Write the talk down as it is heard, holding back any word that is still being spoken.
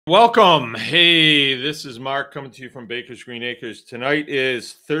Welcome. Hey, this is Mark coming to you from Baker's Green Acres. Tonight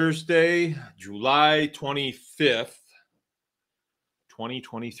is Thursday, July 25th,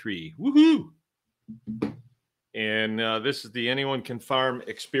 2023. Woohoo! And this is the Anyone Can Farm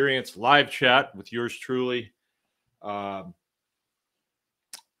Experience live chat with yours truly.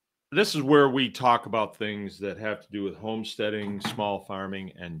 This is where we talk about things that have to do with homesteading, small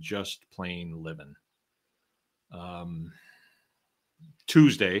farming, and just plain living.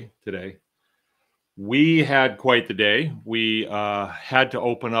 Tuesday today. We had quite the day. We had to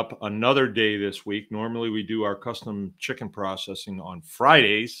open up another day this week. Normally we do our custom chicken processing on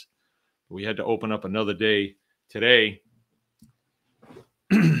Fridays. We had to open up another day today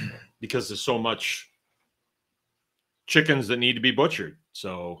because there's so much chickens that need to be butchered.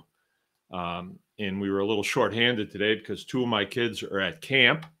 So, and we were a little short-handed today because two of my kids are at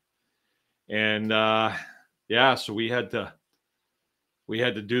camp. And yeah, so we had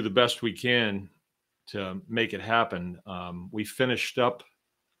to do the best we can to make it happen. We finished up,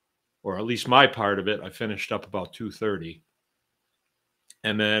 or at least my part of it, I finished up about 2:30.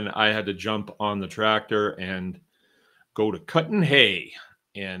 And then I had to jump on the tractor and go to cutting hay.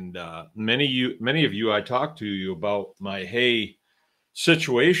 And many of you, I talked to you about my hay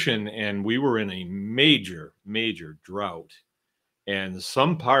situation, and we were in a major drought. And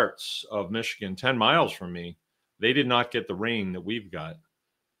some parts of Michigan, 10 miles from me, they did not get the rain that we've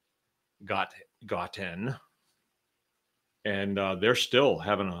gotten, and they're still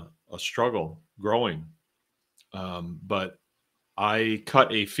having a struggle growing. But I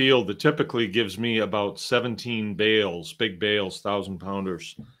cut a field that typically gives me about 17 bales, big bales,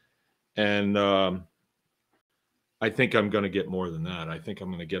 1,000-pounders, and I think I'm going to get more than that. I think I'm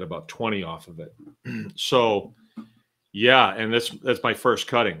going to get about 20 off of it. So, yeah, and that's my first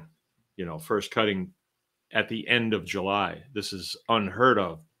cutting. First cutting at the end of July. This is unheard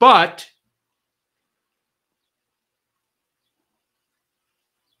of. But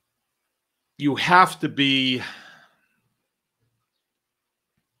you have to be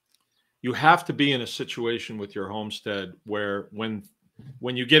in a situation with your homestead where when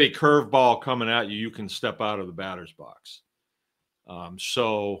you get a curveball coming at you, you can step out of the batter's box.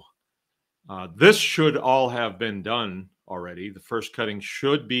 This should all have been done already. The first cutting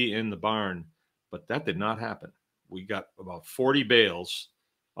should be in the barn, but that did not happen. We got about 40 bales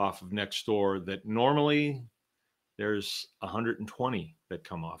off of next door that normally there's 120 that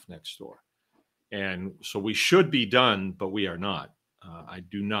come off next door. And so we should be done, but we are not. I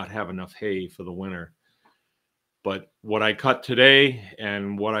do not have enough hay for the winter. But what I cut today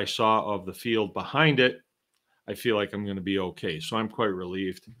and what I saw of the field behind it, I feel like I'm going to be okay. So I'm quite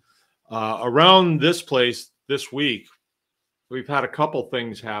relieved. Around this place this week, we've had a couple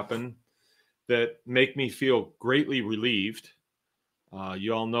things happen that make me feel greatly relieved.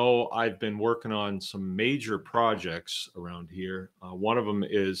 You all know I've been working on some major projects around here. One of them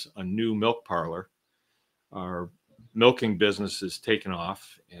is a new milk parlor. Our milking business is taken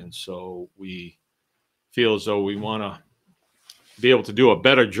off, and so we feel as though we want to be able to do a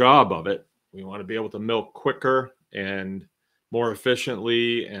better job of it. We want to be able to milk quicker and more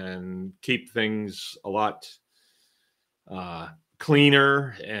efficiently and keep things a lot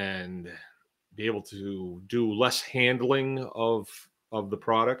cleaner and be able to do less handling of the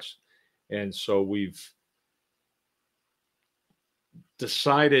products. And so we've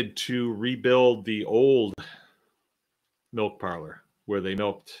decided to rebuild the old milk parlor where they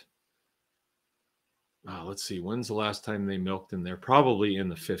milked. Let's see, when's the last time they milked in there? Probably in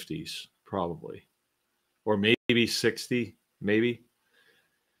the 50s, probably, or maybe 60, maybe.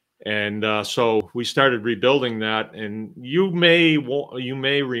 And so we started rebuilding that. And you may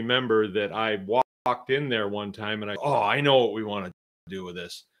remember that I walked in there one time and I know what we want to do with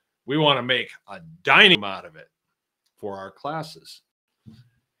this. We want to make a dining room out of it for our classes.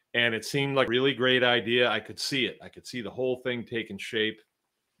 And it seemed like a really great idea. I could see it. I could see the whole thing taking shape.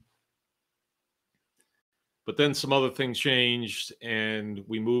 But then some other things changed, and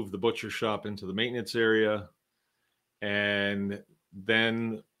we moved the butcher shop into the maintenance area. And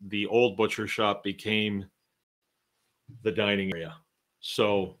then the old butcher shop became the dining area.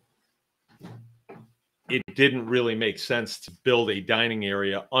 So it didn't really make sense to build a dining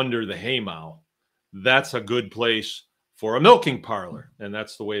area under the haymow. That's a good place for a milking parlor. And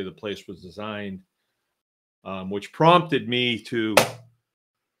that's the way the place was designed, which prompted me to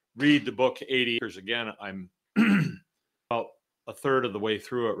read the book 80 Acres again. I'm about a third of the way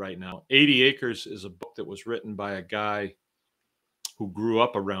through it right now. 80 Acres is a book that was written by a guy who grew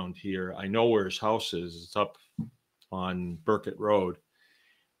up around here. I know where his house is. It's up on Burkett Road.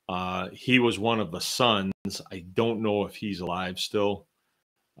 He was one of the sons. I don't know if he's alive still.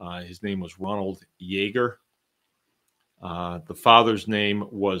 His name was Ronald Yeager. The father's name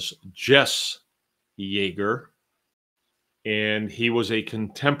was Jess Yeager, and he was a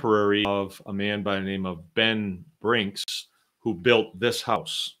contemporary of a man by the name of Ben Brinks, who built this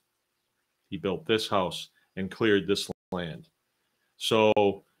house. He built this house and cleared this land.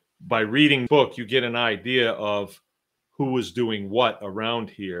 So by reading the book, you get an idea of who was doing what around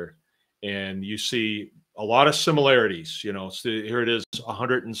here. And you see a lot of similarities. You know, so here it is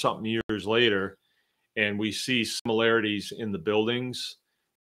 100 and something years later, and we see similarities in the buildings,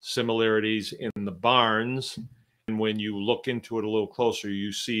 similarities in the barns. And when you look into it a little closer,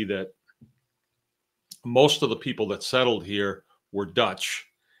 you see that most of the people that settled here were Dutch,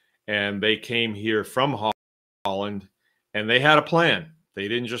 and they came here from Holland, and they had a plan. They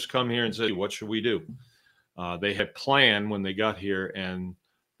didn't just come here and say, what should we do? They had planned when they got here, and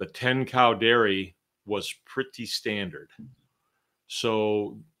the 10-cow dairy was pretty standard.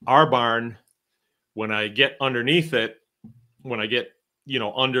 So our barn, when I get underneath it, when I get, you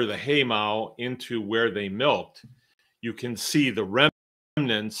know, under the hay mow into where they milked, you can see the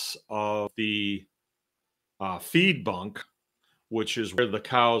remnants of the feed bunk, which is where the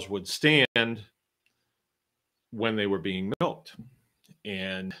cows would stand when they were being milked.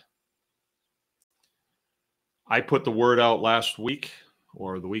 And I put the word out last week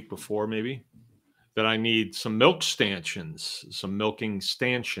or the week before maybe that I need some milk stanchions, some milking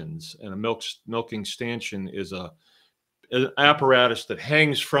stanchions. And a milking stanchion is an apparatus that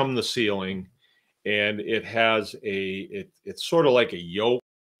hangs from the ceiling, and it has it's sort of like a yoke,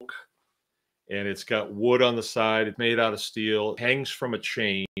 and it's got wood on the side. It's made out of steel. It hangs from a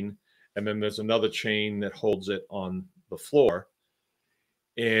chain, and then there's another chain that holds it on the floor.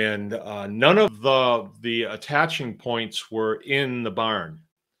 And none of the attaching points were in the barn,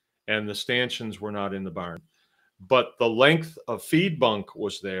 and the stanchions were not in the barn. But the length of feed bunk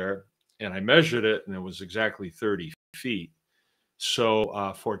was there, and I measured it, and it was exactly 30 feet.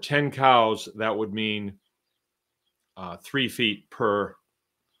 So for 10 cows, that would mean 3 feet per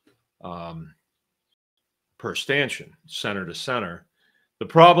stanchion, center to center. The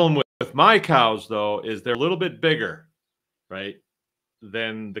problem with my cows, though, is they're a little bit bigger, right,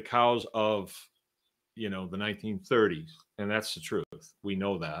 than the cows of, you know, the 1930s. And that's the truth. We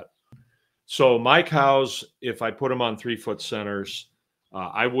know that. So my cows, if I put them on 3-foot centers,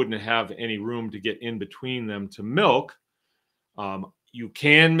 I wouldn't have any room to get in between them to milk. You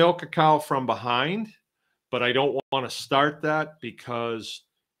can milk a cow from behind, but I don't want to start that, because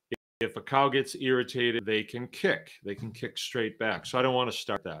if a cow gets irritated, they can kick straight back. So I don't want to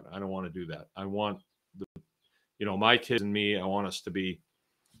start that. I don't want to do that. I want my kids and me, I want us to be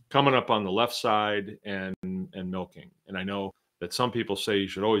coming up on the left side and milking. And I know that some people say you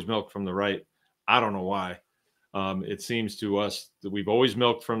should always milk from the right. I don't know why. It seems to us that we've always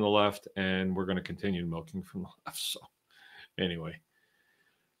milked from the left, and we're going to continue milking from the left. So anyway,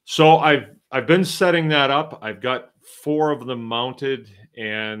 so I've been setting that up. I've got 4 of them mounted,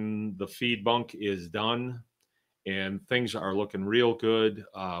 and the feed bunk is done, and things are looking real good.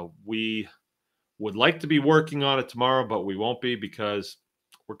 We would like to be working on it tomorrow, but we won't be because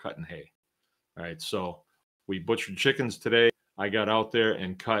we're cutting hay. All right, so we butchered chickens today. I got out there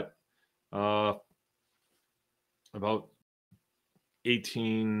and cut about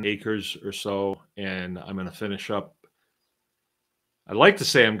 18 acres or so, and I'm going to finish up. I'd like to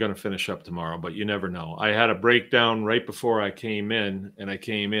say I'm going to finish up tomorrow, but you never know. I had a breakdown right before I came in, and I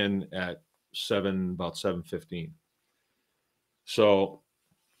came in at about 7:15. So,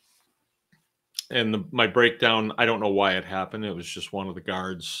 and my breakdown, I don't know why it happened. It was just one of the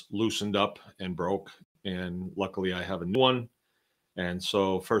guards loosened up and broke, and luckily I have a new one. And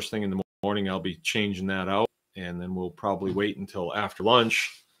so first thing in the morning, I'll be changing that out, and then we'll probably wait until after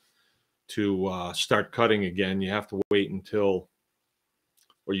lunch to start cutting again. You have to wait until,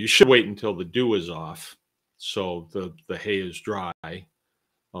 or you should wait until the dew is off, so the hay is dry,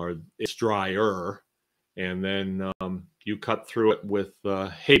 or it's drier, and then you cut through it with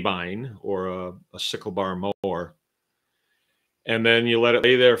hay bine or a sickle bar mower, and then you let it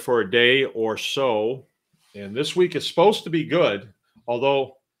lay there for a day or so. And this week is supposed to be good,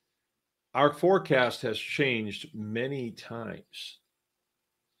 although our forecast has changed many times.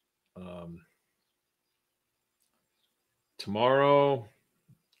 Tomorrow's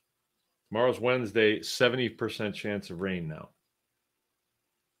Wednesday, 70% chance of rain now.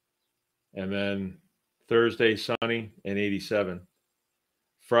 And then Thursday, sunny and 87.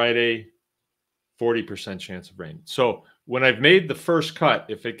 Friday, 40% chance of rain. So when I've made the first cut,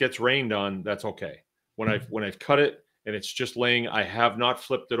 if it gets rained on, that's okay. When I've cut it and it's just laying, I have not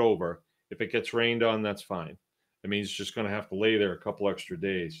flipped it over. If it gets rained on, that's fine. That means it's just going to have to lay there a couple extra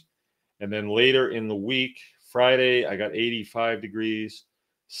days. And then later in the week, Friday, I got 85 degrees.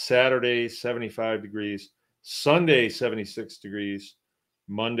 Saturday, 75 degrees. Sunday, 76 degrees.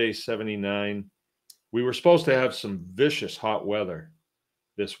 Monday, 79. We were supposed to have some vicious hot weather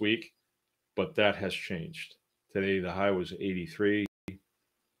this week, but that has changed. Today, the high was 83.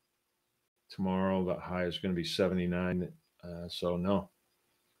 Tomorrow, the high is going to be 79. So no.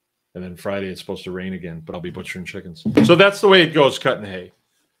 And then Friday, it's supposed to rain again, but I'll be butchering chickens. So that's the way it goes cutting hay.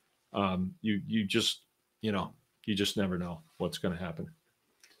 You just never know what's going to happen.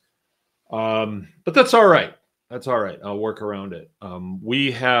 But that's all right. That's all right. I'll work around it.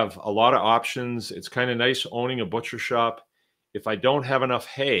 We have a lot of options. It's kind of nice owning a butcher shop. If I don't have enough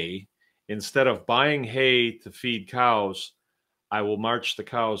hay, instead of buying hay to feed cows, I will march the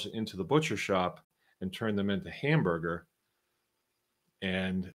cows into the butcher shop and turn them into hamburger.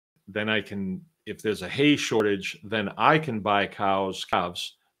 And then I can, if there's a hay shortage, then I can buy calves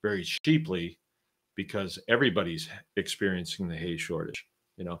very cheaply because everybody's experiencing the hay shortage,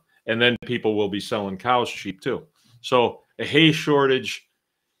 and then people will be selling cows cheap too. So a hay shortage,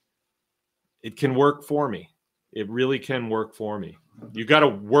 it can work for me. It really can work for me. You got to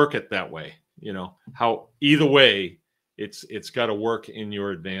work it that way, how either way, it's got to work in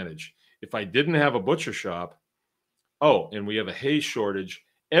your advantage. If I didn't have a butcher shop, and we have a hay shortage,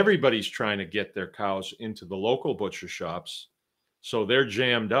 everybody's trying to get their cows into the local butcher shops. So they're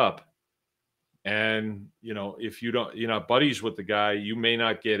jammed up. And, if you're not buddies with the guy, you may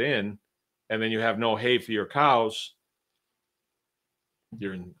not get in, and then you have no hay for your cows.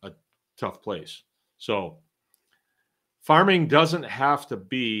 You're in a tough place. So farming doesn't have to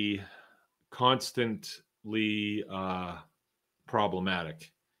be constantly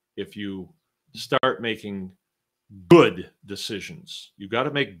problematic if you start making good decisions. You got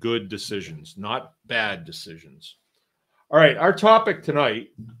to make good decisions, not bad decisions. All right, our topic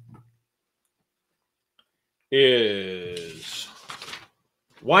tonight is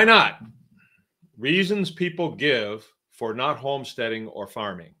why not? Reasons people give for not homesteading or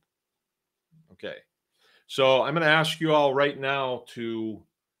farming. Okay, so I'm going to ask you all right now to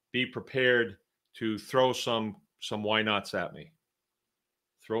be prepared to throw some why nots at me.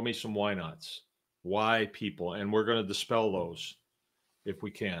 Throw me some why nots. Why people? And we're going to dispel those if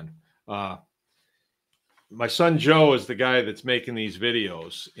we can. My son Joe is the guy that's making these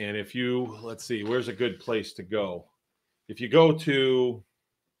videos. And if you, let's see, where's a good place to go? If you go to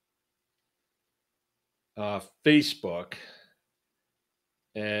Facebook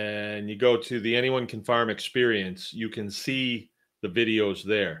and you go to the Anyone Can Farm Experience, you can see the videos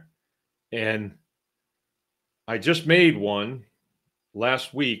there. And I just made one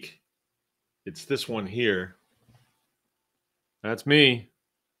last week. It's this one here. That's me.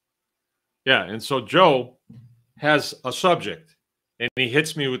 Yeah, and so Joe has a subject, and he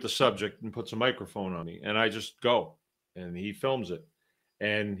hits me with the subject and puts a microphone on me, and I just go, and he films it,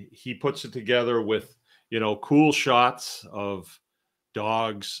 and he puts it together with, cool shots of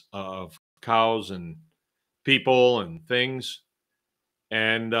dogs, of cows, and people and things,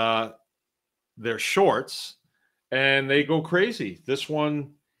 and they're shorts, and they go crazy. This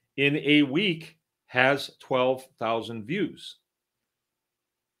one in a week has 12,000 views.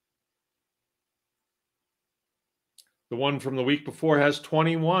 The one from the week before has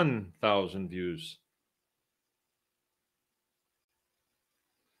 21,000 views.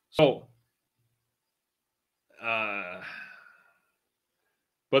 So,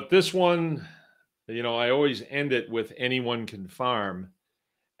 but this one, I always end it with anyone can farm.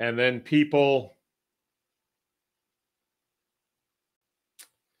 And then people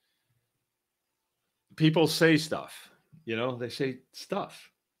say stuff, they say stuff.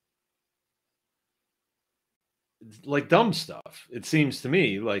 Like dumb stuff. It seems to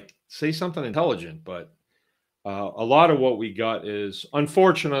me like say something intelligent, but a lot of what we got is,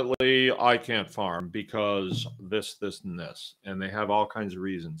 unfortunately, I can't farm because this, and this, and they have all kinds of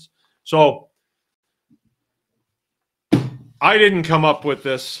reasons. So I didn't come up with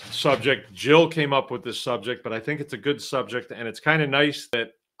this subject. Jill came up with this subject, but I think it's a good subject, and it's kind of nice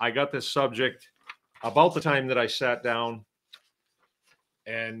that I got this subject about the time that I sat down,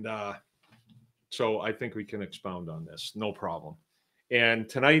 and so I think we can expound on this, no problem. And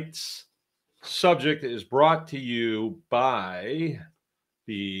tonight's subject is brought to you by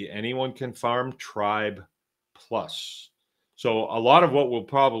the Anyone Can Farm Tribe Plus. So a lot of what we'll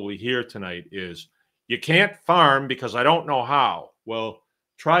probably hear tonight is, you can't farm because I don't know how. Well,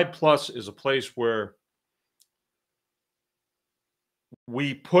 Tribe Plus is a place where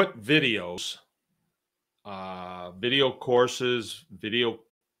we put videos, video courses, video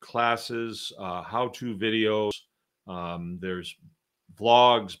classes, how-to videos, There's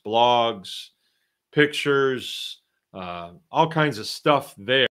vlogs, blogs, pictures, all kinds of stuff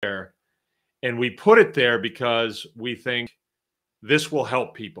there. And we put it there because we think this will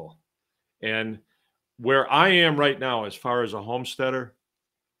help people. And where I am right now, as far as a homesteader,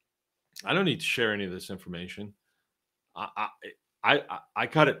 I don't need to share any of this information. I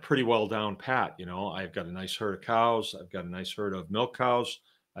got it pretty well down pat. You know, I've got a nice herd of cows. I've got a nice herd of milk cows.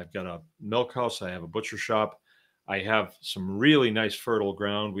 I've got a milk house. I have a butcher shop. I have some really nice fertile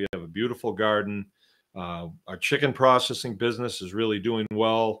ground. We have a beautiful garden. Our chicken processing business is really doing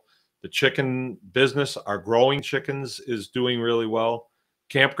well. The chicken business, our growing chickens, is doing really well.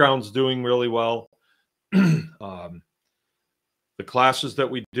 Campground's doing really well. The classes that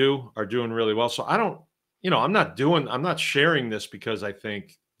we do are doing really well. So I don't, I'm not sharing this because I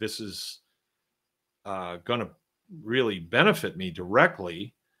think this is going to really benefit me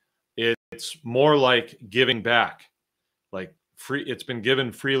directly. It's more like giving back, like free. It's been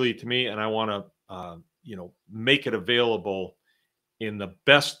given freely to me, and I want to, make it available in the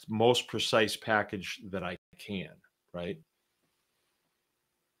best, most precise package that I can, right?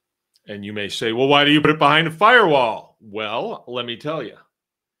 And you may say, well, why do you put it behind a firewall? Well, let me tell you,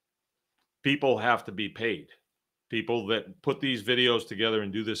 people have to be paid. People that put these videos together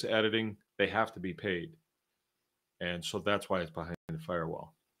and do this editing, they have to be paid. And so that's why it's behind the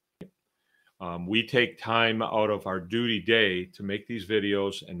firewall. We take time out of our duty day to make these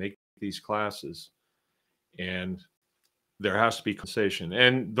videos and make these classes. And there has to be compensation.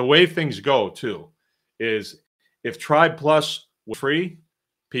 And the way things go, too, is if Tribe Plus was free,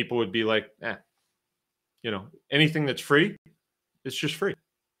 people would be like, anything that's free, it's just free.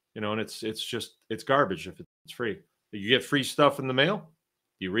 And it's garbage if it's free. You get free stuff in the mail.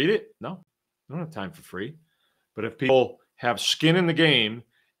 Do you read it? No, I don't have time for free. But if people have skin in the game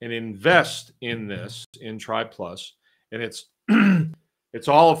and invest in this, in Tribe Plus, and it's it's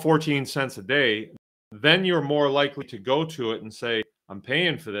all 14 cents a day, then you're more likely to go to it and say, I'm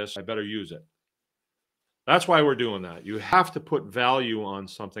paying for this, I better use it. That's why we're doing that. You have to put value on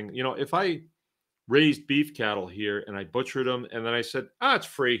something. If I raised beef cattle here and I butchered them and then I said, it's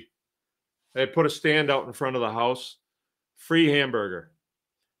free. I put a stand out in front of the house, free hamburger.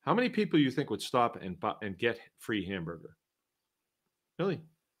 How many people you think would stop and get free hamburger? Really?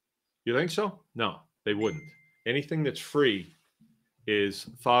 You think so? No, they wouldn't. Anything that's free is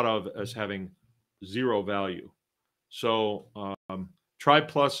thought of as having zero value. So Tribe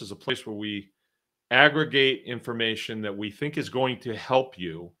Plus is a place where we aggregate information that we think is going to help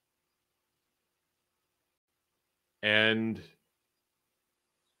you. And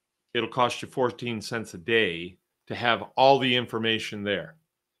it'll cost you 14 cents a day to have all the information there.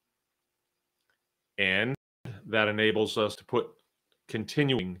 And that enables us to put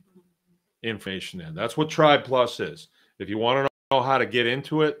continuing information in. That's what Tribe Plus is. If you want to know how to get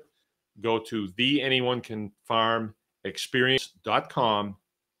into it, go to theanyonecanfarmexperience.com.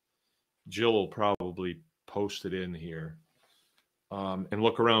 Jill will probably post it in here. And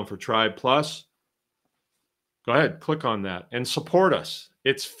look around for Tribe Plus. Go ahead, click on that and support us.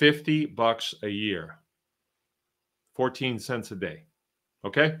 It's $50 a year, 14 cents a day.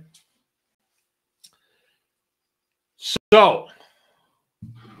 Okay? So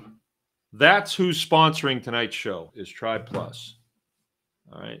that's who's sponsoring tonight's show, is Tribe Plus.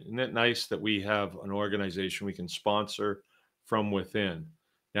 All right. Isn't it nice that we have an organization we can sponsor from within?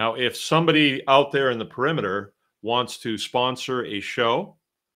 Now, if somebody out there in the perimeter wants to sponsor a show,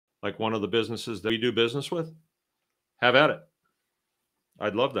 like one of the businesses that we do business with, have at it.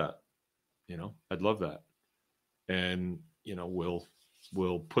 I'd love that. I'd love that. And,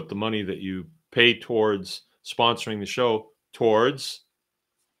 we'll put the money that you pay towards sponsoring the show towards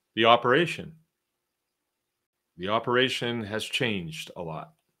the operation. The operation has changed a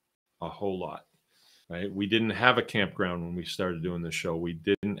lot, a whole lot, right? We didn't have a campground when we started doing the show. We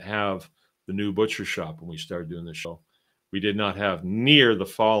didn't have the new butcher shop when we started doing the show. We did not have near the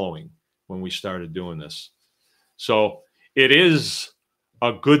following when we started doing this. So it is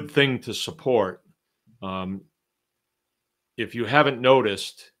a good thing to support. If you haven't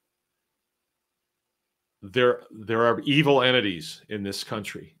noticed, there are evil entities in this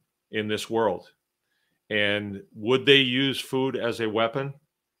country, in this world. And would they use food as a weapon?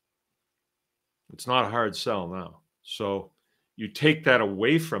 It's not a hard sell now. So you take that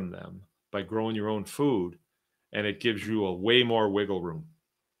away from them by growing your own food, and it gives you a way more wiggle room,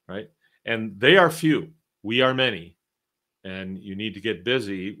 right? And they are few. We are many. And you need to get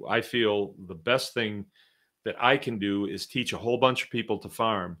busy. I feel the best thing that I can do is teach a whole bunch of people to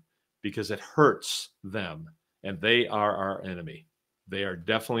farm, because it hurts them, and they are our enemy. They are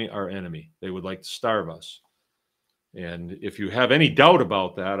definitely our enemy. They would like to starve us. And if you have any doubt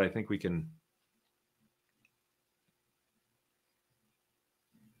about that, I think we can.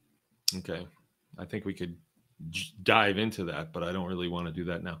 Okay. I think we could dive into that, but I don't really want to do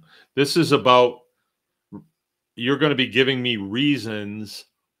that now. This is about, you're going to be giving me reasons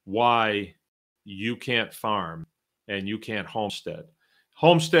why you can't farm and you can't homestead.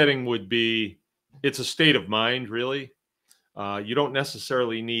 Homesteading would be, it's a state of mind, really. You don't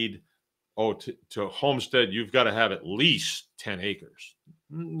necessarily need, to homestead, you've got to have at least 10 acres.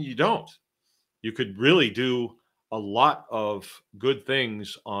 You don't. You could really do a lot of good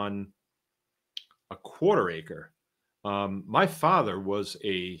things on a quarter acre. My father was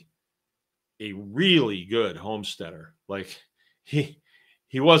a really good homesteader. Like he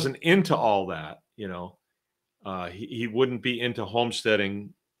wasn't into all that, you know. He wouldn't be into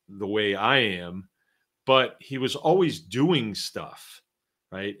homesteading the way I am, but he was always doing stuff,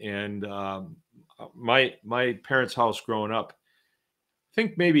 right? And my parents' house growing up, I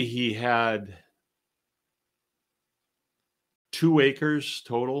think maybe he had 2 acres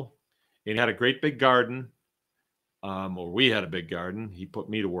total, and he had a great big garden. Or we had a big garden. He put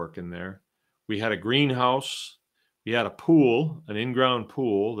me to work in there. We had a greenhouse. We had a pool, an in-ground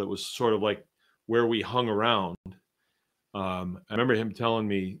pool that was sort of like where we hung around. I remember him telling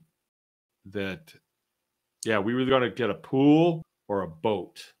me that, yeah, we were going to get a pool or a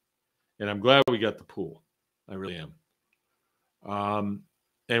boat. And I'm glad we got the pool. I really am.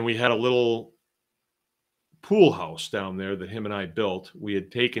 And we had a little pool house down there that him and I built. We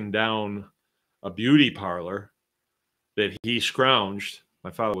had taken down a beauty parlor that he scrounged.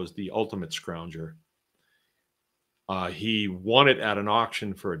 My father was the ultimate scrounger. He won it at an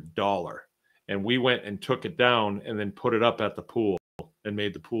auction for $1. And we went and took it down and then put it up at the pool and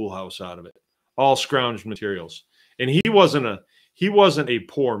made the pool house out of it. All scrounged materials. And he wasn't a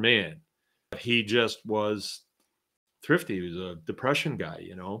poor man. He just was thrifty. He was a depression guy,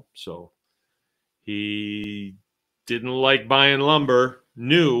 you know. So he didn't like buying lumber,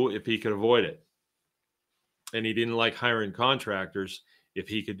 knew if he could avoid it. And he didn't like hiring contractors if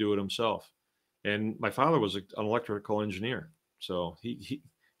he could do it himself. And my father was an electrical engineer. So he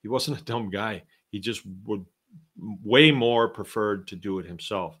wasn't a dumb guy. He just would way more preferred to do it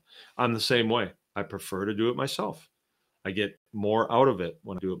himself. I'm the same way. I prefer to do it myself. I get more out of it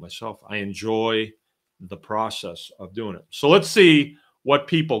when I do it myself. I enjoy the process of doing it. So let's see what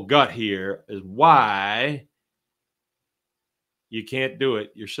people got here is why you can't do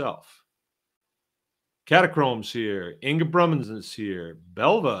it yourself. Catachrome's here. Inga Brummans is here.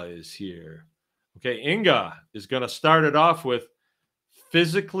 Belva is here. Okay, Inga is going to start it off with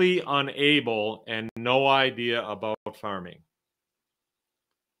physically unable and no idea about farming.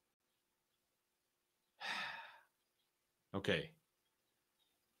 Okay.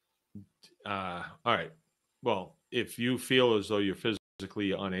 All right. Well, if you feel as though you're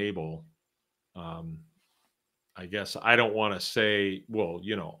physically unable, I guess I don't want to say, well,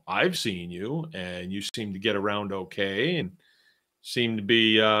 you know, I've seen you and you seem to get around okay and seem to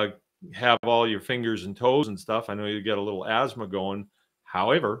be have all your fingers and toes and stuff. I know you got a little asthma going.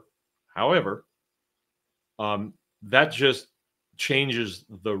 However, that just changes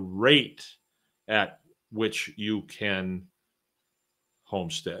the rate at which you can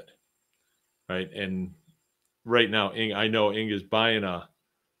homestead, right? And right now, I know Inga's buying a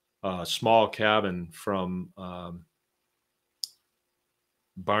small cabin from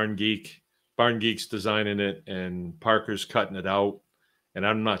Barn Geek. Barn Geek's designing it, and Parker's cutting it out. And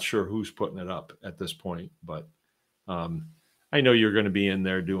I'm not sure who's putting it up at this point, but I know you're going to be in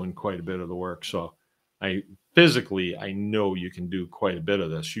there doing quite a bit of the work. So I know you can do quite a bit of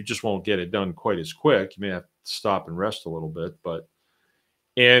this. You just won't get it done quite as quick. You may have to stop and rest a little bit,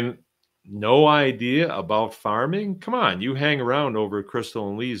 and no idea about farming. Come on, you hang around over at Crystal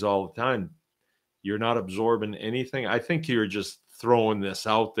and Lee's all the time. You're not absorbing anything. I think you're just throwing this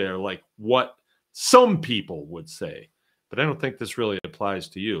out there like what some people would say, but I don't think this really applies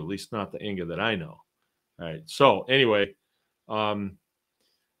to you, at least not the Inga that I know. All right. So anyway,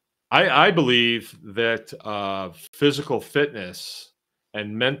 I believe that physical fitness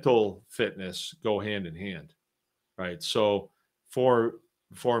and mental fitness go hand in hand, right? So for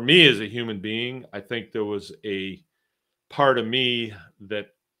me as a human being, I think there was a part of me that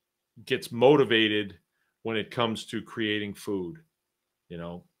gets motivated when it comes to creating food, you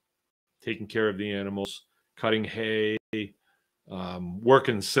know, taking care of the animals, cutting hay,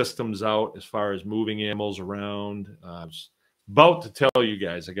 working systems out as far as moving animals around. I was about to tell you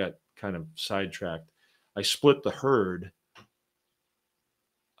guys, I got kind of sidetracked. I split the herd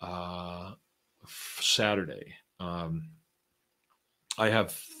Saturday. I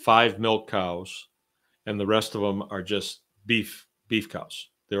have 5 milk cows and the rest of them are just beef cows.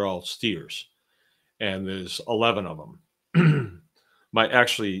 They're all steers, and there's 11 of them.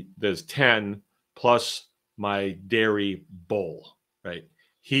 There's 10 plus my dairy bull, right?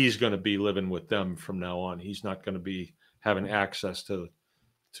 He's going to be living with them from now on. He's not going to be having access to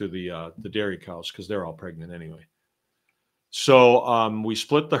the dairy cows because they're all pregnant anyway. So we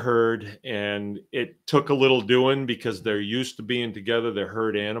split the herd, and it took a little doing because they're used to being together. They're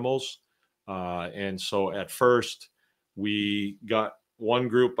herd animals, and so at first we got one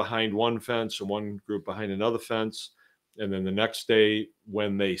group behind one fence and one group behind another fence, and then the next day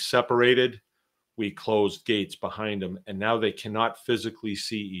when they separated, we closed gates behind them, and now they cannot physically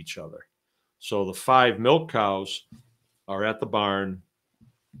see each other. So the 5 milk cows are at the barn,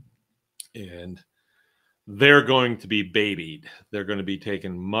 and they're going to be babied. They're going to be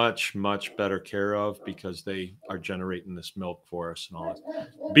taken much, much better care of because they are generating this milk for us and all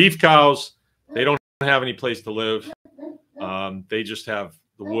that. Beef cows, they don't have any place to live. They just have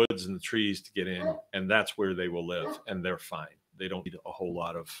the woods and the trees to get in, and that's where they will live, and they're fine. They don't need a whole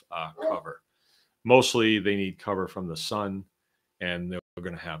lot of cover. Mostly they need cover from the sun, and they're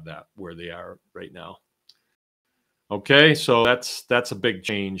going to have that where they are right now. Okay, so that's a big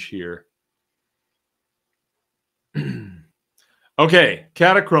change here. Okay,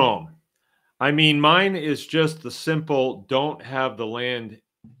 catachrome. I mean, mine is just the simple don't have the land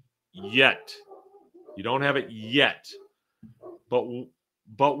yet. You don't have it yet.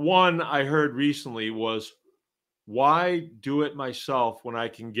 But one I heard recently was, why do it myself when I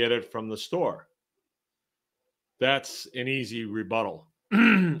can get it from the store? That's an easy rebuttal.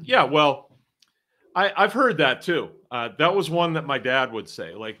 Yeah, well, I've heard that too. That was one that my dad would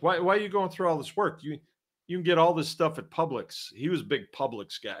say, like, why are you going through all this work? You can get all this stuff at Publix. He was a big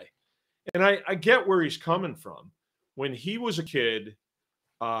Publix guy. And I get where he's coming from. When he was a kid,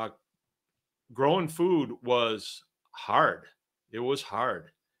 growing food was hard. It was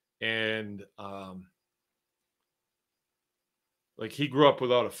hard. And like, he grew up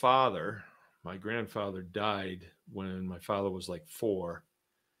without a father. My grandfather died when my father was like 4.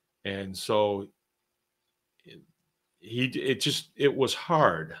 And so it was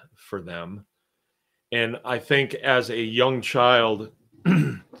hard for them. And I think as a young child,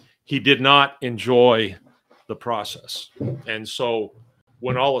 he did not enjoy the process. And so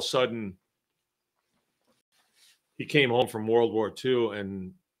when all of a sudden he came home from World War II,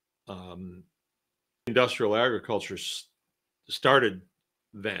 and industrial agriculture started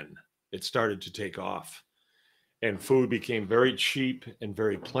then, it started to take off, and food became very cheap and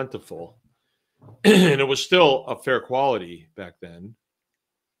very plentiful. And it was still a fair quality back then.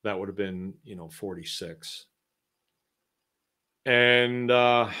 That would have been, 46. And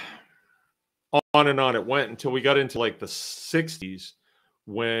on and on it went until we got into like the 60s,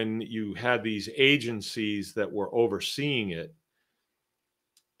 when you had these agencies that were overseeing it,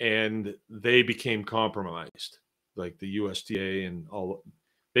 and they became compromised, like the USDA and all.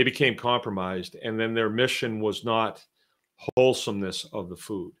 They became compromised, and then their mission was not wholesomeness of the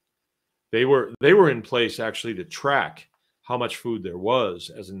food. They were in place actually to track how much food there was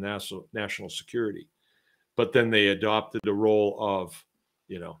as a national security. But then they adopted a role of,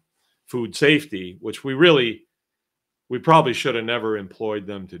 food safety, which we probably should have never employed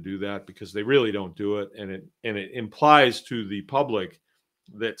them to do that, because they really don't do it. And it implies to the public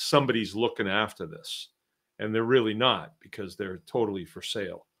that somebody's looking after this, and they're really not, because they're totally for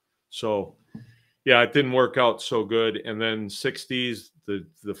sale. So yeah, it didn't work out so good. And then 60s,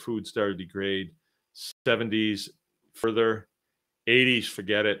 the food started to degrade. 70s, further. 80s,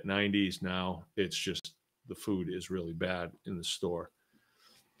 forget it. 90s, now it's just the food is really bad in the store.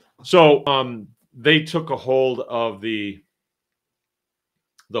 So they took a hold of the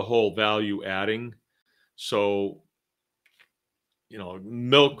whole value adding. So,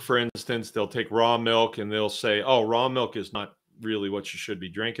 milk, for instance, they'll take raw milk and they'll say, oh, raw milk is not really what you should be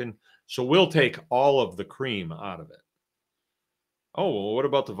drinking, so we'll take all of the cream out of it. Oh, well, what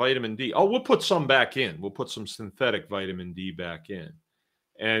about the vitamin D? Oh, we'll put some back in. We'll put some synthetic vitamin D back in.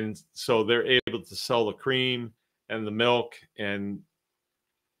 And so they're able to sell the cream and the milk, and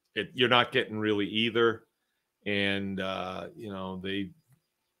you're not getting really either. And, they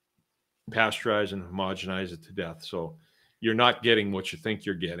pasteurize and homogenize it to death. So you're not getting what you think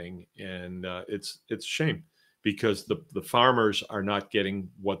you're getting. And it's a shame, because the farmers are not getting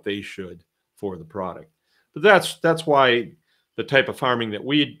what they should for the product. But that's why the type of farming that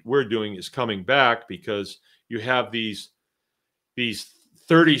we're doing is coming back, because you have these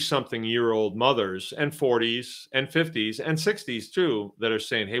 30-something-year-old mothers, and 40s and 50s and 60s too, that are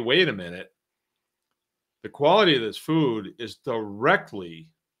saying, hey, wait a minute, the quality of this food is directly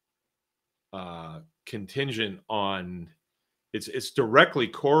contingent on, it's directly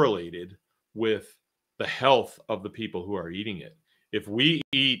correlated with the health of the people who are eating it. If we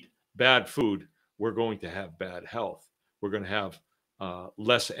eat bad food, we're going to have bad health. We're going to have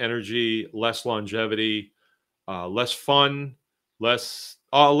less energy, less longevity, less fun, less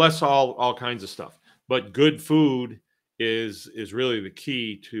all kinds of stuff. But good food is really the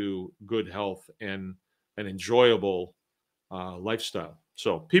key to good health and an enjoyable lifestyle.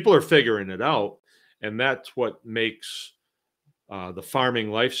 So people are figuring it out, and that's what makes the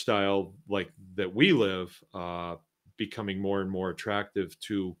farming lifestyle like that we live becoming more and more attractive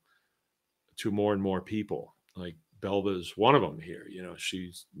to more and more people. Like Belva's one of them here. You know,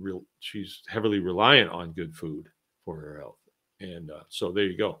 she's heavily reliant on good food for her health, and so there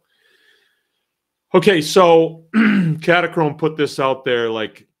you go. Okay, so Catachrome put this out there,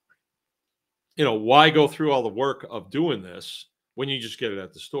 like, you know, why go through all the work of doing this when you just get it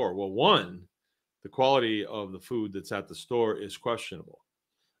at the store? Well, one, the quality of the food that's at the store is questionable.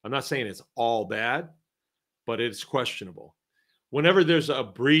 I'm not saying it's all bad, but it's questionable. Whenever there's a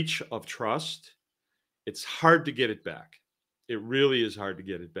breach of trust, it's hard to get it back. It really is hard to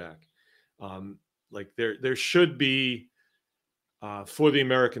get it back. Like there should be, for the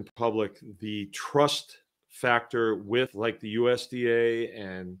American public, the trust factor with like the USDA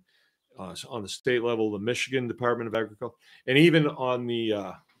and on the state level, the Michigan Department of Agriculture, and even on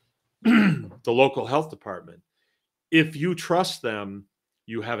the the local health department. If you trust them,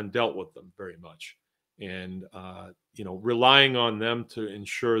 you haven't dealt with them very much, and you know, relying on them to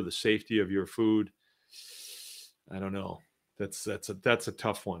ensure the safety of your food, I don't know. That's a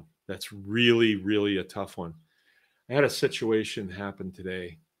tough one. That's really a tough one. I had a situation happen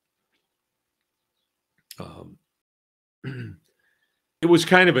today. It was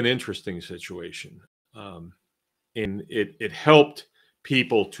kind of an interesting situation, and it helped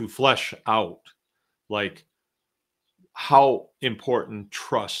people to flesh out like how important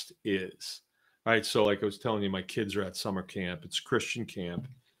trust is. Right. So, like I was telling you, my kids are at summer camp. It's Christian camp.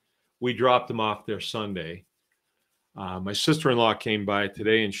 We dropped them off there Sunday. My sister-in-law came by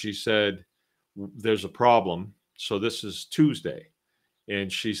today and she said, there's a problem. So this is Tuesday.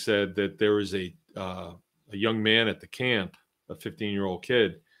 And she said that there is a young man at the camp, a 15-year-old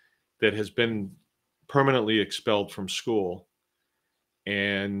kid, that has been permanently expelled from school.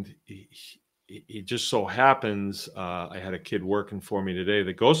 And it just so happens, I had a kid working for me today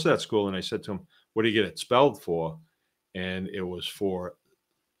that goes to that school. And I said to him, what do you get expelled for? And it was for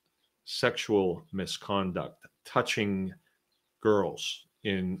sexual misconduct, touching girls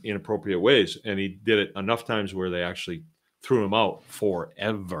in inappropriate ways. And he did it enough times where they actually threw him out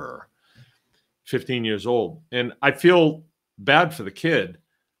forever. 15 years old. And I feel bad for the kid.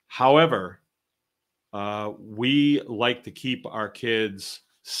 However, we like to keep our kids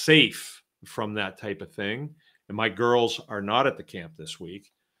safe from that type of thing. And my girls are not at the camp this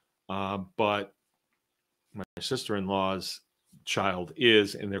week, but my sister-in-law's child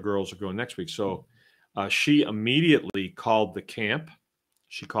is, and their girls are going next week. So she immediately called the camp.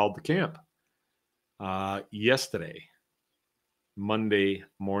 She called the camp yesterday, Monday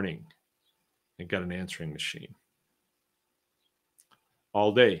morning, and got an answering machine.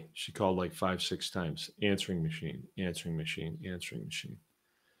 All day, she called like 5-6 times. Answering machine, answering machine, answering machine.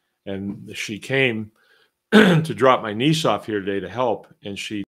 And she came to drop my niece off here today to help, and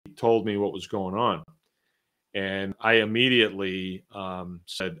she told me what was going on. And I immediately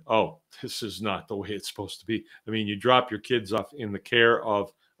said, oh, this is not the way it's supposed to be. I mean, you drop your kids off in the care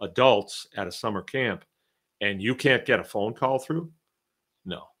of adults at a summer camp, and you can't get a phone call through?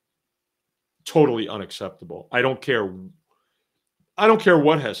 No. Totally unacceptable. I don't care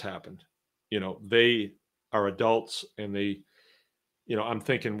what has happened. You know, they are adults, and they, you know, I'm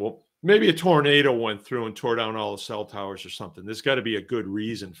thinking, well, maybe a tornado went through and tore down all the cell towers or something. There's got to be a good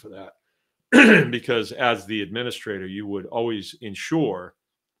reason for that. Because as the administrator, you would always ensure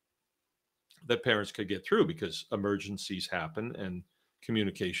that parents could get through because emergencies happen and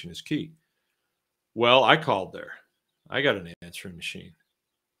communication is key. Well, I called there. I got an answering machine,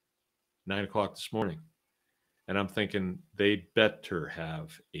 9 o'clock this morning. And I'm thinking they better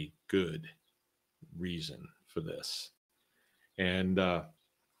have a good reason for this. And I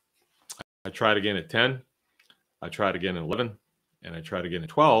tried again at 10. I tried again at 11. And I tried again at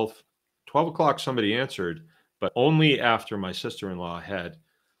 12. 12 o'clock, somebody answered, but only after my sister-in-law had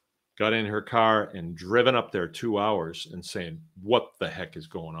got in her car and driven up there 2 hours and saying, what the heck is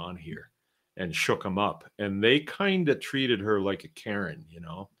going on here? And shook them up. And they kind of treated her like a Karen, you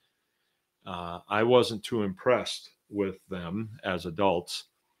know. I wasn't too impressed with them as adults.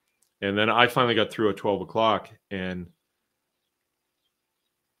 And then I finally got through at 12 o'clock, and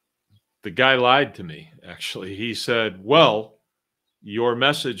The guy lied to me, actually. He said, well, your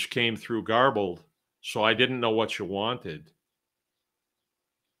message came through garbled, so I didn't know what you wanted.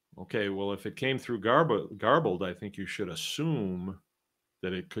 Okay, well, if it came through garbled, I think you should assume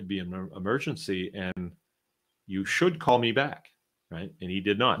that it could be an emergency and you should call me back, right? And he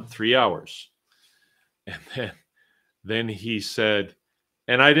did not. 3 hours. And then he said,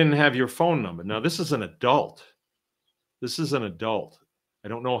 and I didn't have your phone number. Now, this is an adult. This is an adult. I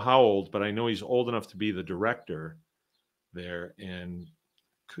don't know how old, but I know he's old enough to be the director there and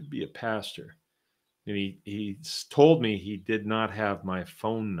could be a pastor. And he told me he did not have my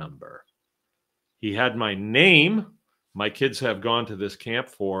phone number. He had my name. My kids have gone to this camp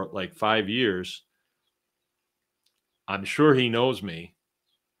for like 5 years. I'm sure he knows me.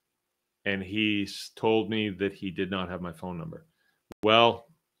 And he's told me that he did not have my phone number. Well,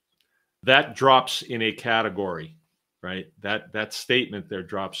 that drops in a category, right? That statement there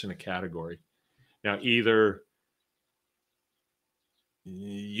drops in a category. Now, either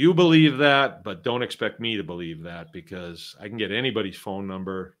you believe that, but don't expect me to believe that, because I can get anybody's phone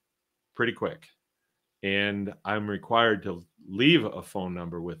number pretty quick. And I'm required to leave a phone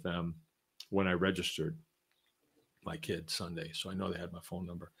number with them when I registered my kid Sunday. So I know they had my phone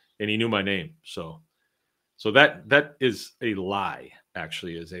number and he knew my name. So that is a lie,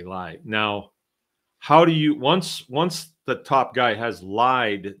 actually is a lie. Now, how do you, once the top guy has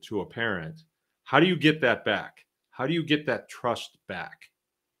lied to a parent, how do you get that back? How do you get that trust back?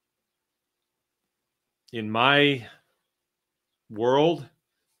 In my world,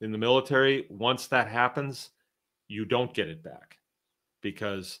 in the military, once that happens, you don't get it back,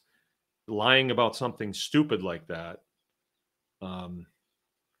 because lying about something stupid like that,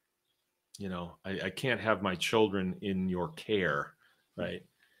 you know, I can't have my children in your care, right?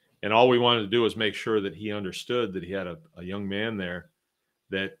 And all we wanted to do was make sure that he understood that he had a young man there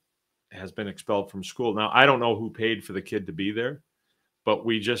that has been expelled from school. Now, I don't know who paid for the kid to be there, but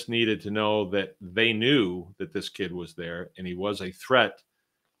we just needed to know that they knew that this kid was there and he was a threat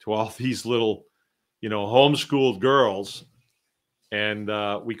to all these little, you know, homeschooled girls. And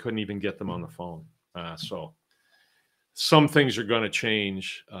we couldn't even get them on the phone. So some things are going to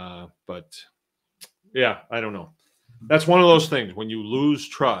change. But yeah, I don't know. That's one of those things. When you lose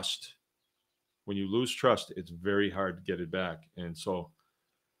trust, it's very hard to get it back. And so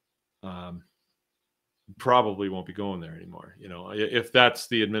probably won't be going there anymore. You know, if that's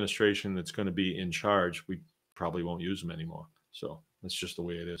the administration that's going to be in charge, we probably won't use them anymore. So that's just the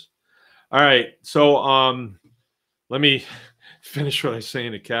way it is. All right. So let me finish what I was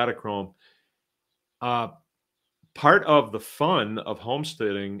saying to Catachrome. Part of the fun of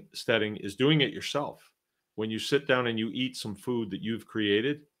homesteading is doing it yourself. When you sit down and you eat some food that you've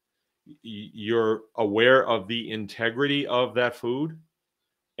created, you're aware of the integrity of that food,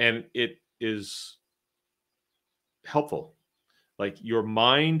 and it is helpful. Like your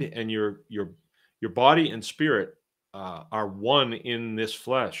mind and your body and spirit are one in this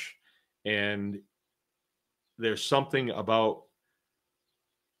flesh, and there's something about,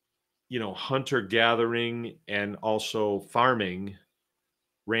 you know, hunter gathering and also farming,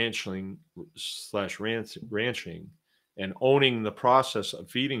 ranching and owning the process of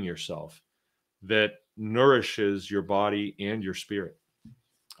feeding yourself that nourishes your body and your spirit.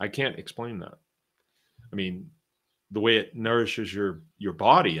 I can't explain that. I mean, the way it nourishes your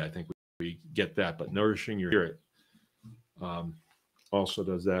body, I think we get that, but nourishing your spirit also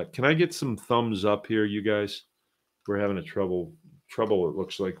does that. Can I get some thumbs up here, you guys? We're having a trouble, it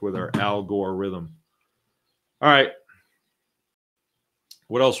looks like, with our algorithm. All right.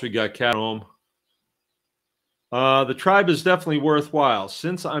 What else we got, Cat Home? The tribe is definitely worthwhile.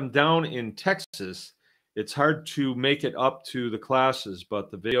 Since I'm down in Texas, it's hard to make it up to the classes,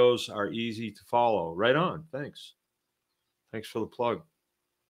 but the videos are easy to follow. Right on. Thanks. Thanks for the plug.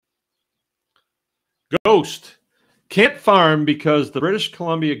 Ghost. Can't farm because the British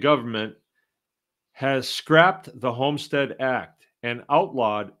Columbia government has scrapped the Homestead Act and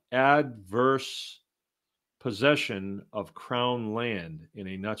outlawed adverse possession of Crown land, in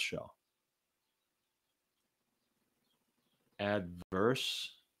a nutshell.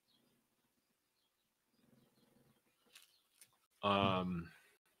 Adverse.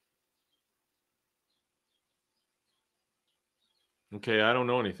 Okay, I don't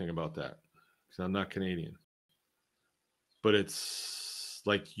know anything about that because I'm not Canadian. But it's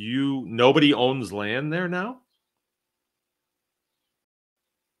like nobody owns land there now?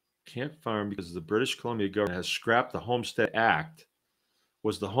 Can't farm because the British Columbia government has scrapped the Homestead Act.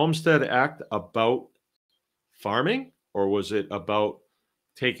 Was the Homestead Act about farming, or was it about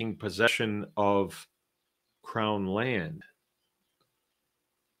taking possession of Crown land?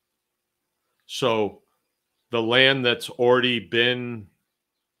 So the land that's already been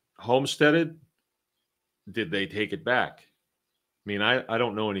homesteaded, did they take it back? I mean, I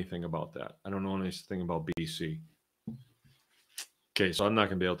don't know anything about that. I don't know anything about BC. Okay, so I'm not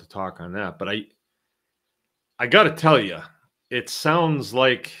going to be able to talk on that. But I got to tell you, it sounds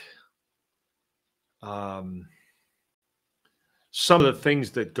like some of the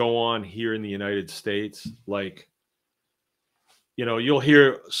things that go on here in the United States, like, you know, you'll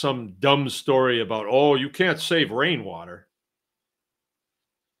hear some dumb story about, oh, you can't save rainwater.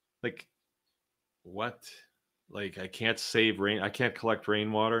 Like, what? Like, I can't save rain. I can't collect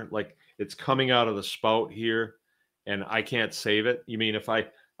rainwater. Like, it's coming out of the spout here and I can't save it. You mean if I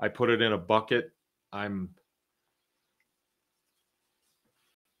put it in a bucket, I'm,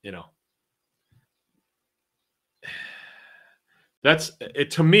 you know, that's it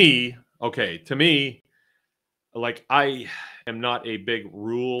to me. Okay. To me, like, I am not a big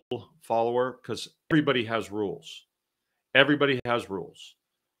rule follower because everybody has rules. Everybody has rules.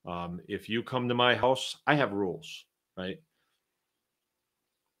 If you come to my house, I have rules, right?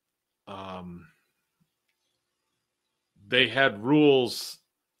 Um, they had rules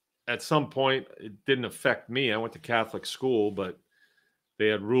at some point. It didn't affect me. I went to Catholic school, but they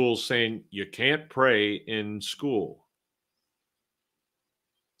had rules saying you can't pray in school.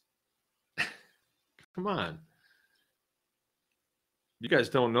 Come on. You guys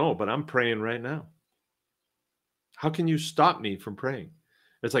don't know, but I'm praying right now. How can you stop me from praying?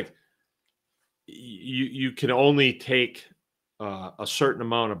 It's like you can only take a certain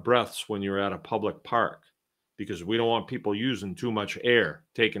amount of breaths when you're at a public park because we don't want people using too much air,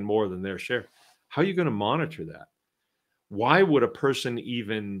 taking more than their share. How are you going to monitor that? Why would a person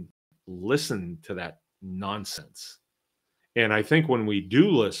even listen to that nonsense? And I think when we do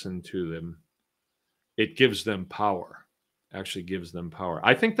listen to them, it gives them power. Actually gives them power.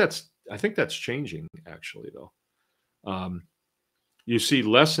 I think that's changing actually though. You see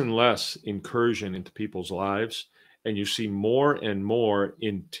less and less incursion into people's lives, and you see more and more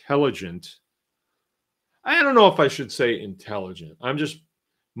intelligent. I don't know if I should say intelligent. I'm just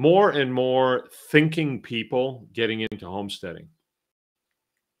more and more thinking people getting into homesteading.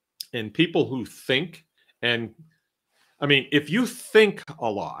 And people who think, and I mean, if you think a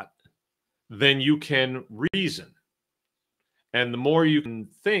lot, then you can reason. And the more you can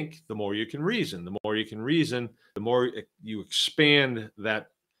think, the more you can reason. The more you can reason, the more you expand that,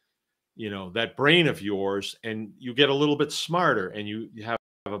 you know, that brain of yours, and you get a little bit smarter and you have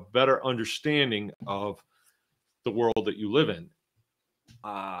a better understanding of the world that you live in.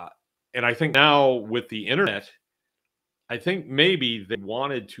 And I think now with the internet, I think maybe they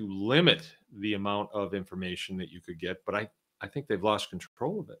wanted to limit the amount of information that you could get, but I think they've lost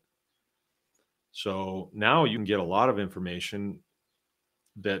control of it. So now you can get a lot of information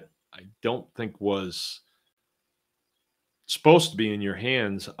that I don't think was supposed to be in your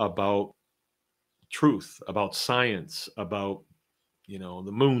hands about truth, about science, about, you know,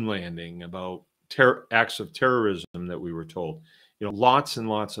 the moon landing, about acts of terrorism that we were told, you know, lots and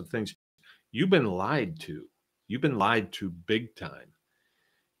lots of things. You've been lied to. You've been lied to big time.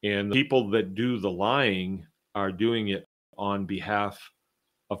 And the people that do the lying are doing it on behalf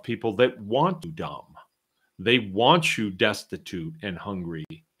of people that want you dumb. They want you destitute and hungry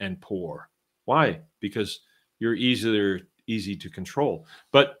and poor. Why? Because you're easy to control.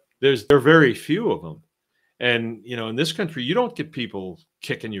 But there are very few of them. And, you know, in this country, you don't get people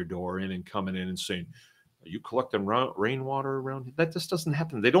kicking your door in and coming in and saying, are you collecting rainwater around here? That just doesn't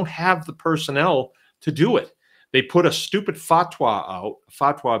happen. They don't have the personnel to do it. They put a stupid fatwa out,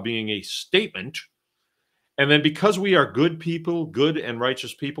 fatwa being a statement. And then because we are good people, good and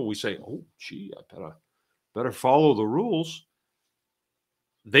righteous people, we say, oh, gee, I better follow the rules.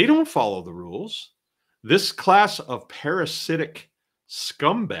 They don't follow the rules. This class of parasitic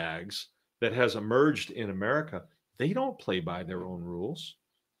scumbags that has emerged in America, they don't play by their own rules.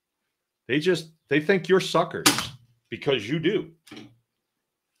 They think you're suckers because you do.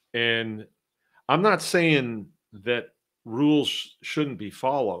 And I'm not saying that rules shouldn't be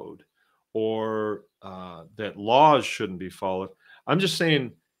followed or that laws shouldn't be followed. I'm just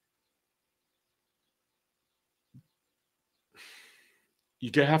saying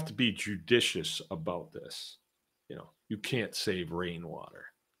you have to be judicious about this. You know, you can't save rainwater.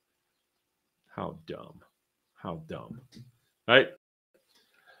 How dumb. How dumb. Right?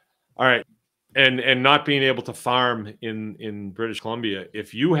 All right. And not being able to farm in British Columbia,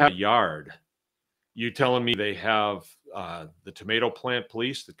 if you have a yard, you telling me they have the tomato plant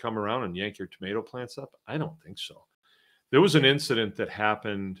police that come around and yank your tomato plants up? I don't think so. There was an incident that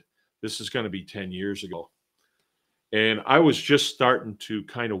happened, this is going to be 10 years ago, And I was just starting to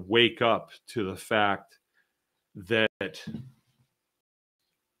kind of wake up to the fact that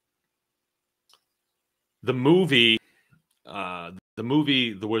the movie,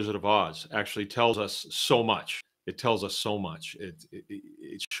 The Wizard of Oz, actually tells us so much. It tells us so much.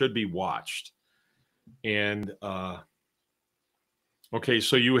 It should be watched. And okay,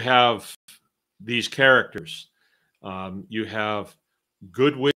 so you have these characters. You have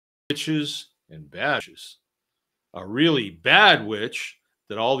good witches and bad witches. A really bad witch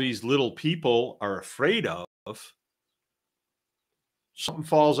that all these little people are afraid of. Something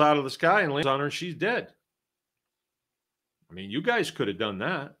falls out of the sky and lands on her, and she's dead. I mean, you guys could have done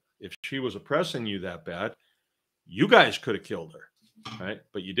that. If she was oppressing you that bad, you guys could have killed her, right?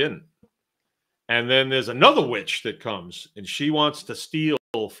 But you didn't. And then there's another witch that comes, and she wants to steal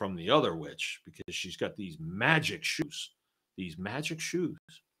from the other witch because she's got these magic shoes. These magic shoes,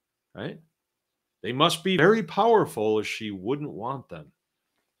 right? They must be very powerful, or she wouldn't want them.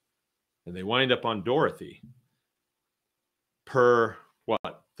 And they wind up on Dorothy. Per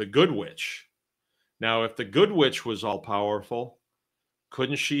what? The good witch. Now, if the good witch was all powerful,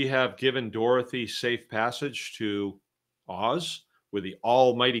 couldn't she have given Dorothy safe passage to Oz, where the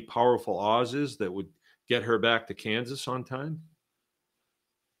almighty powerful Oz is, that would get her back to Kansas on time?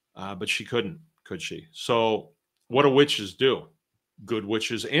 But she couldn't, could she? So what do witches do? Good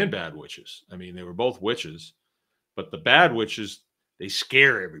witches and bad witches. I mean, they were both witches, but the bad witches, they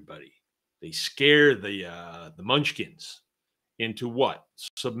scare everybody. They scare the munchkins into what?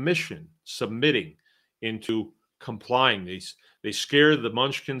 Submitting, into complying. They scare the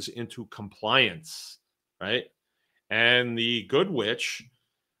munchkins into compliance, right? And the good witch,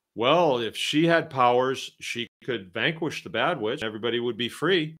 well, if she had powers, she could vanquish the bad witch. Everybody would be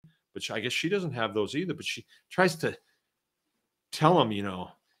free. But I guess she doesn't have those either. But she tries to tell them,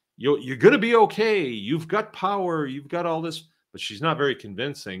 you're going to be okay. You've got power. You've got all this. But she's not very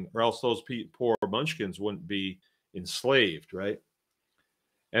convincing, or else those poor munchkins wouldn't be enslaved, right?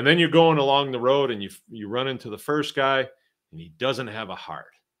 And then you're going along the road and you run into the first guy, and he doesn't have a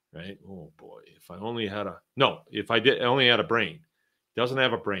heart, right? Oh boy, if I only had I only had a brain. Doesn't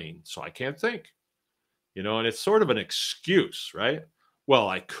have a brain, so I can't think. And it's sort of an excuse, right? Well,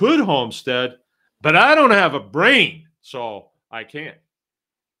 I could homestead, but I don't have a brain, so I can't.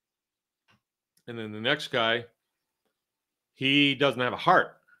 And then the next guy, he doesn't have a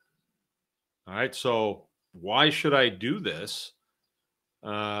heart. All right, so why should I do this?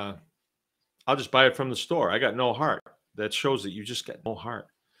 I'll just buy it from the store. I got no heart. That shows that you just got no heart.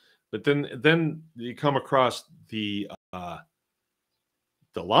 But then you come across the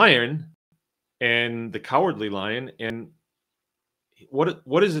lion, and the cowardly lion, and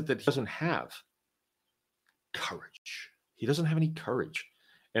what is it that he doesn't have? Courage. He doesn't have any courage.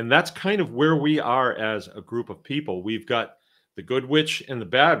 And that's kind of where we are as a group of people. We've got the good witch and the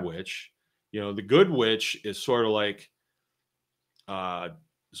bad witch. The good witch is sort of like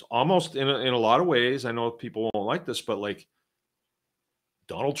it's almost in a lot of ways. I know people won't like this, but like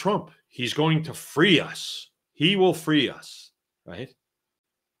Donald Trump, he's going to free us. He will free us, right?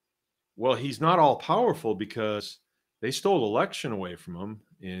 Well, he's not all powerful because they stole the election away from him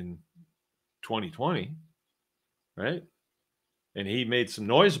in 2020, right? And he made some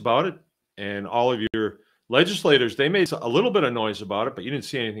noise about it. And all of your legislators, they made a little bit of noise about it, but you didn't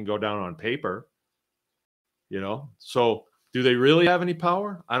see anything go down on paper, So do they really have any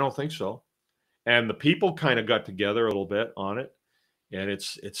power? I don't think so. And the people kind of got together a little bit on it, and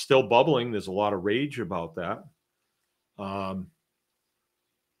it's still bubbling. There's a lot of rage about that.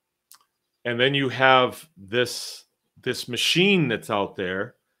 And then you have this machine that's out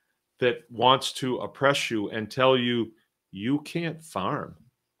there that wants to oppress you and tell you you can't farm.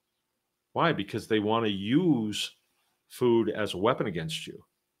 Why? Because they want to use food as a weapon against you.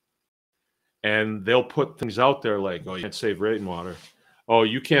 And they'll put things out there like, oh, you can't save rainwater. Oh,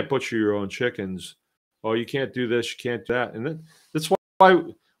 you can't butcher your own chickens. Oh, you can't do this, you can't do that. And that's why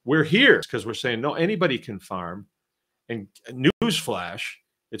we're here, because we're saying, no, anybody can farm. And newsflash,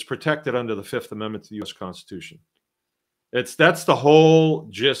 it's protected under the Fifth Amendment to the U.S. Constitution. That's the whole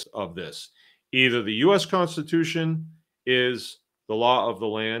gist of this. Either the U.S. Constitution is the law of the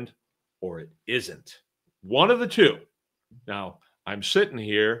land, or it isn't. One of the two. Now, I'm sitting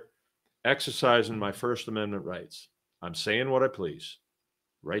here exercising my First Amendment rights. I'm saying what I please.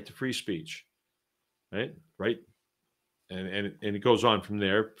 Right to free speech. Right? And it goes on from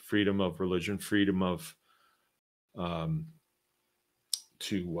there. Freedom of religion, freedom of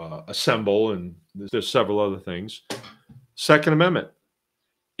to assemble, and there's several other things. Second Amendment.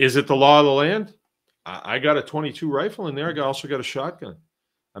 Is it the law of the land? I got a .22 rifle in there. I also got a shotgun.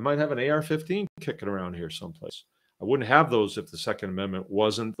 I might have an AR-15 kicking around here someplace. I wouldn't have those if the Second Amendment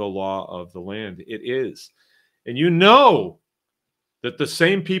wasn't the law of the land. It is. And you know that the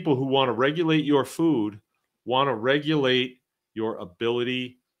same people who want to regulate your food want to regulate your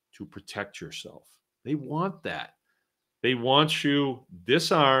ability to protect yourself. They want that. They want you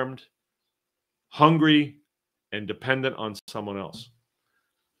disarmed, hungry, and dependent on someone else.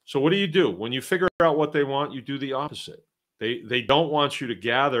 So what do? When you figure out what they want, you do the opposite. They don't want you to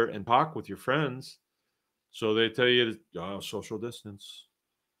gather and talk with your friends. So they tell you to social distance.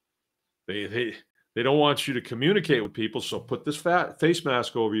 They don't want you to communicate with people. So put this face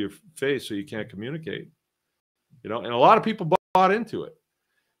mask over your face so you can't communicate. You know, and a lot of people bought into it.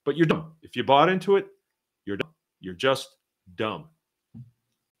 But you're dumb. If you bought into it, you're dumb. You're just dumb.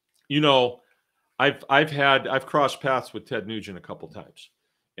 You know, I've crossed paths with Ted Nugent a couple times,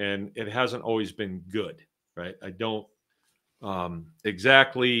 and it hasn't always been good, right? I don't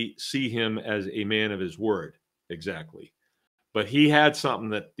exactly see him as a man of his word, exactly. But he had something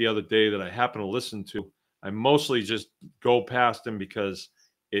that the other day that I happened to listen to. I mostly just go past him because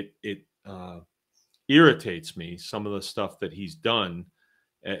it irritates me, some of the stuff that he's done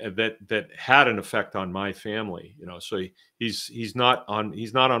that had an effect on my family. You know, so he's not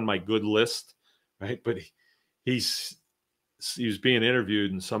on my good list, right? But he was being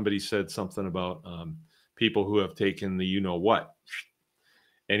interviewed, and somebody said something about people who have taken the you know what.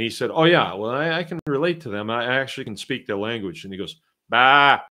 And he said, oh, yeah, well, I can relate to them. I actually can speak their language. And he goes,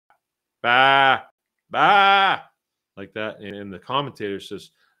 bah, bah, bah, like that. And the commentator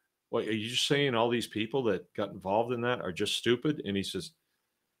says, well, are you just saying all these people that got involved in that are just stupid? And he says,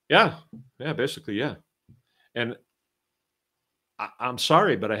 yeah, basically, yeah. And I'm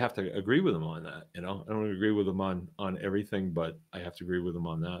sorry, but I have to agree with him on that. You know, I don't agree with him on everything, but I have to agree with him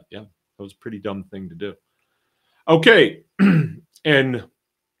on that. Yeah, that was a pretty dumb thing to do. Okay. And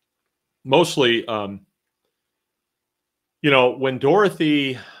mostly, you know, when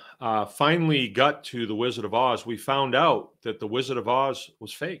Dorothy finally got to the Wizard of Oz, we found out that the Wizard of Oz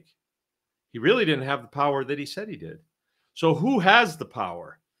was fake. He really didn't have the power that he said he did. So who has the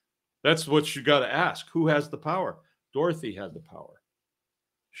power? That's what you got to ask. Who has the power? Dorothy had the power.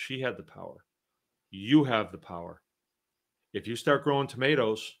 She had the power. You have the power. If you start growing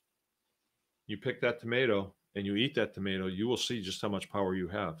tomatoes, you pick that tomato and you eat that tomato, you will see just how much power you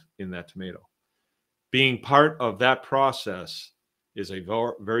have in that tomato. Being part of that process is a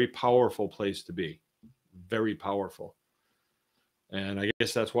very powerful place to be. Very powerful. And I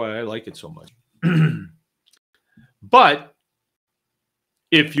guess that's why I like it so much. But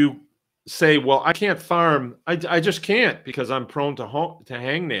if you say, well, I can't farm, I just can't because I'm prone to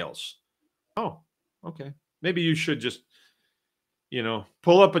hangnails. Oh, okay. Maybe you should just, you know,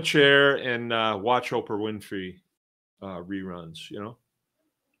 pull up a chair and watch Oprah Winfrey reruns. You know,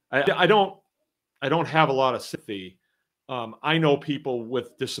 I don't have a lot of sympathy. I know people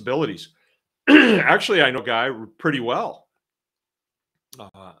with disabilities. Actually, I know a guy pretty well.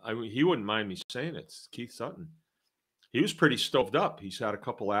 He wouldn't mind me saying it. It's Keith Sutton. He was pretty stoved up. He's had a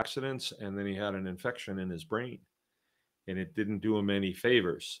couple accidents, and then he had an infection in his brain, and it didn't do him any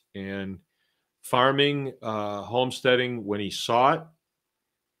favors. And farming, homesteading, when he saw it,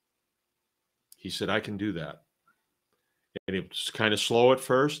 he said, I can do that. And it was kind of slow at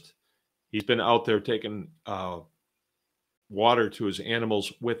first. He's been out there taking water to his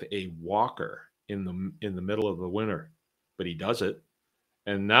animals with a walker in the middle of the winter, but he does it.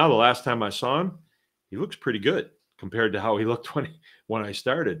 And now the last time I saw him, he looks pretty good compared to how he looked when I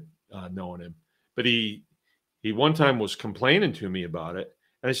started knowing him. But he one time was complaining to me about it,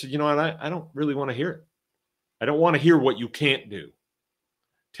 and I said, you know what, I don't really want to hear it. I don't want to hear what you can't do.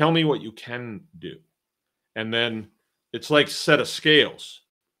 Tell me what you can do. And then it's like a set of scales,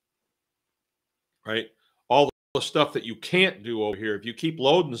 right? All the stuff that you can't do over here, if you keep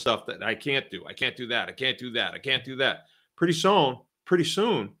loading stuff that I can't do that, I can't do that, I can't do that, pretty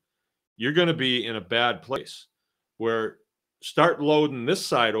soon, you're going to be in a bad place where start loading this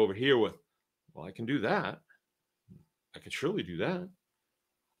side over here with, well, I can do that. I can surely do that.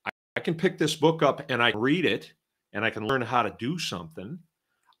 I can pick this book up and I can read it and I can learn how to do something.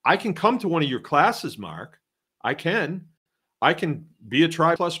 I can come to one of your classes, Mark. I can be a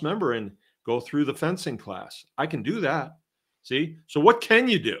Tri Plus member and go through the fencing class. I can do that. See? So what can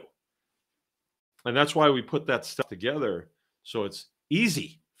you do? And that's why we put that stuff together so it's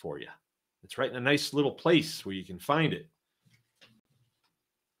easy for you. It's right in a nice little place where you can find it. I'm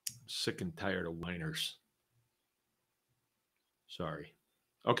sick and tired of whiners. Sorry.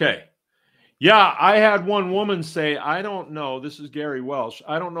 Okay. Yeah, I had one woman say, I don't know. This is Gary Welsh.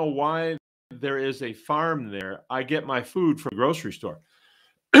 I don't know why there is a farm there. I get my food from the grocery store.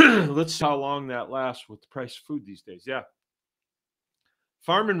 let's see how long that lasts with the price of food these days. Yeah.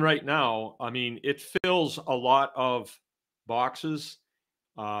 Farming right now, I mean, it fills a lot of boxes.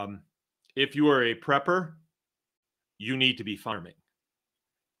 Um, if you are a prepper, you need to be farming.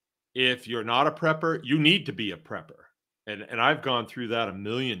 If you're not a prepper, you need to be a prepper. And I've gone through that a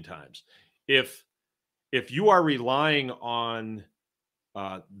million times. If you are relying on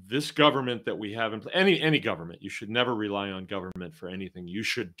this government that we have in any government, you should never rely on government for anything. You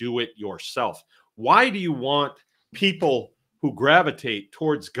should do it yourself. Why do you want people who gravitate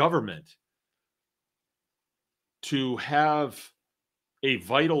towards government to have a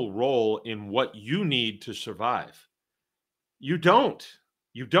vital role in what you need to survive? You don't.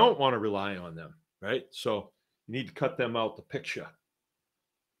 You don't want to rely on them, right? So you need to cut them out the picture.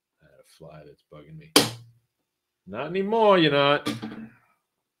 I had a fly that's bugging me. Not anymore, you're not.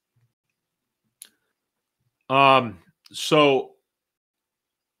 So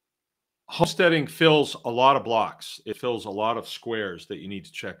homesteading fills a lot of blocks. It fills a lot of squares that you need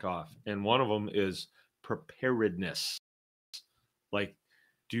to check off. And one of them is preparedness. Like,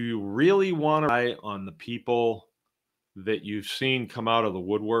 do you really want to rely on the people that you've seen come out of the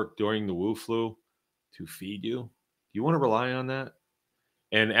woodwork during the Wu flu to feed you? Do you want to rely on that?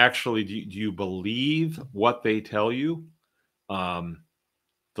 And actually, do you believe what they tell you? The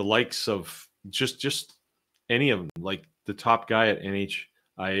likes of just any of them, like the top guy at NIH,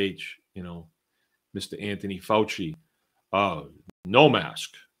 Mr. Anthony Fauci, no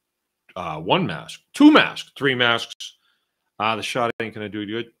mask, one mask, two masks, three masks. The shot ain't going to do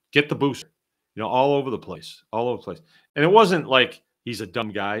you good. Get the booster, all over the place, all over the place. And it wasn't like he's a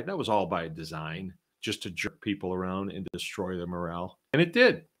dumb guy. That was all by design, just to jerk people around and destroy their morale. And it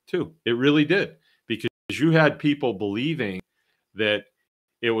did, too. It really did. Because you had people believing that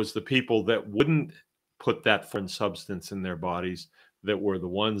it was the people that wouldn't put that foreign substance in their bodies that were the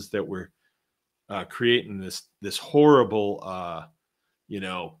ones that were creating this horrible,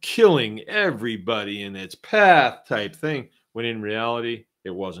 killing everybody in its path type thing, when in reality, it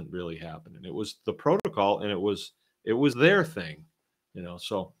wasn't really happening. It was the protocol, and it was their thing,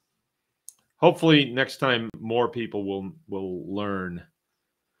 so hopefully next time more people will learn.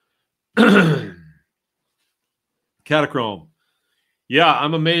 Catachrome. Yeah,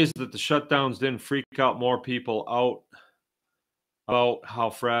 I'm amazed that the shutdowns didn't freak out more people out about how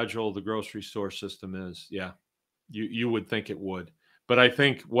fragile the grocery store system is. Yeah, you would think it would. But I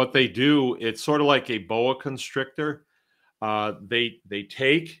think what they do, it's sort of like a boa constrictor. They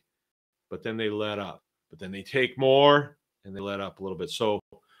take, but then they let up. But then they take more, and they let up a little bit. So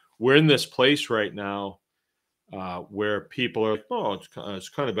we're in this place right now where people are like, oh, it's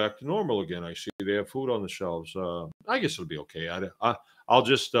kind of back to normal again. I see they have food on the shelves. I guess it'll be okay. I'll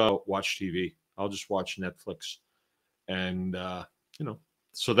just watch TV. I'll just watch Netflix. And,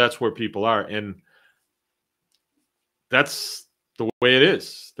 so that's where people are. And that's the way it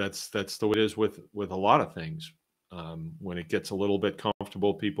is. That's the way it is with a lot of things. When it gets a little bit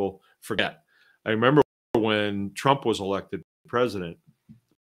comfortable, people forget. I remember when Trump was elected president.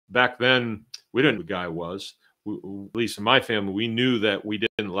 Back then, we didn't know who the guy was. At least in my family, we knew that we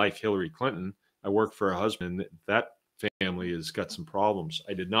didn't like Hillary Clinton. I worked for a husband. That family has got some problems.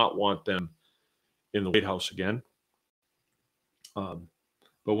 I did not want them in the White House again.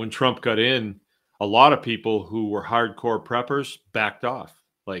 But when Trump got in, a lot of people who were hardcore preppers backed off.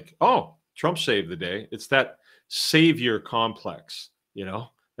 Like, oh, Trump saved the day. It's that savior complex,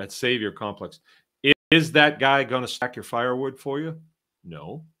 that savior complex. Is that guy going to stack your firewood for you?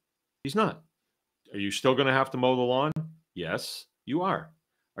 No, he's not. Are you still going to have to mow the lawn? Yes, you are.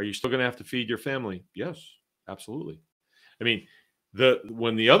 Are you still going to have to feed your family? Yes, absolutely. I mean,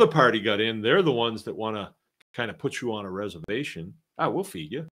 when the other party got in, they're the ones that want to kind of put you on a reservation. We'll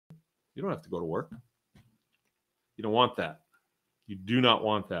feed you. You don't have to go to work. You don't want that. You do not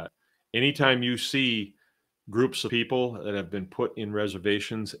want that. Anytime you see groups of people that have been put in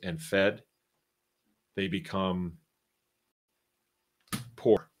reservations and fed, they become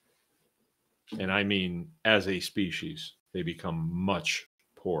poor. And I mean, as a species, they become much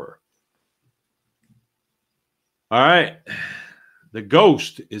poorer. All right. The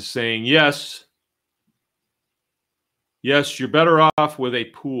ghost is saying, yes, you're better off with a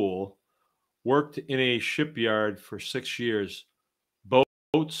pool. Worked in a shipyard for 6 years.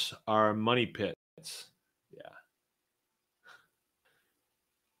 Boats are money pits. Yeah.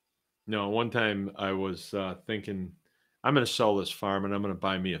 No, one time I was thinking, I'm going to sell this farm and I'm going to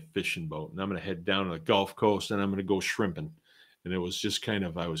buy me a fishing boat. And I'm going to head down to the Gulf Coast and I'm going to go shrimping. And it was just kind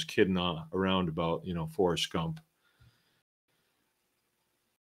of, I was kidding around about, Forrest Gump.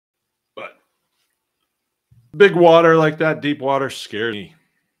 But big water like that, deep water, scared me.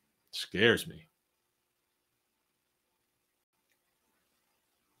 Scares me.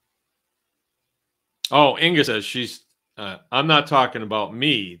 Oh, Inga says I'm not talking about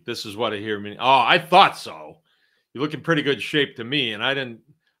me. This is what I hear me. Oh, I thought so. You look in pretty good shape to me, and I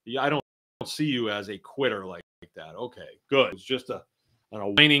don't see you as a quitter like that. Okay, good. It's just a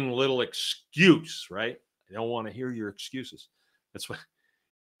whining little excuse, right? I don't want to hear your excuses. That's what,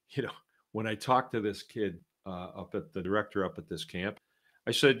 you know, when I talked to this kid up at the director up at this camp,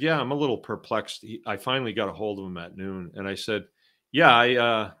 I said, yeah, I'm a little perplexed. I finally got a hold of him at noon, and I said,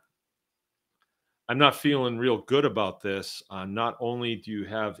 yeah, I'm not feeling real good about this. Not only do you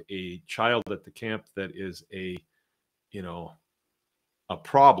have a child at the camp that is you know, a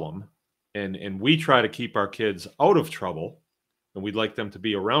problem, and we try to keep our kids out of trouble, and we'd like them to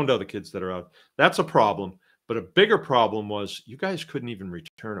be around other kids that are out. That's a problem. But a bigger problem was you guys couldn't even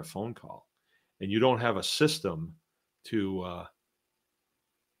return a phone call, and you don't have a system to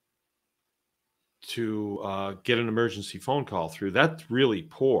get an emergency phone call through. That's really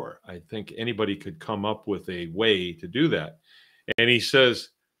poor. I think anybody could come up with a way to do that. And he says,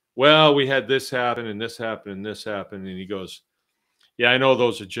 well, we had this happen and this happened and this happened. And he goes, yeah, I know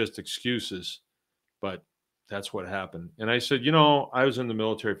those are just excuses, but that's what happened. And I said, I was in the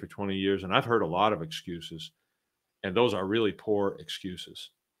military for 20 years and I've heard a lot of excuses, and those are really poor excuses.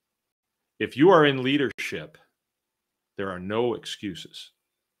 If you are in leadership, there are no excuses.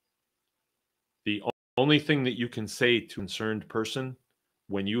 The only thing that you can say to a concerned person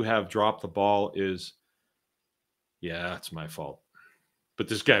when you have dropped the ball is, yeah, it's my fault. But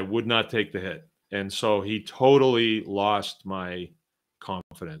this guy would not take the hit. And so he totally lost my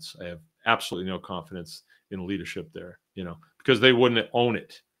confidence. I have absolutely no confidence in leadership there, because they wouldn't own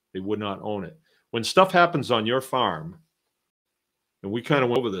it. They would not own it. When stuff happens on your farm, and we kind of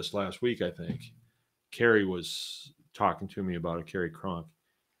went over this last week, I think. Carrie was talking to me about it, Carrie Cronk.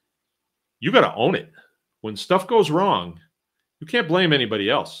 You got to own it. When stuff goes wrong, you can't blame anybody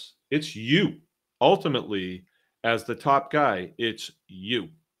else. It's you. Ultimately, as the top guy, it's you,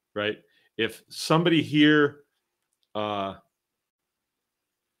 right? If somebody here,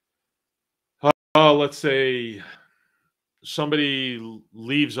 let's say somebody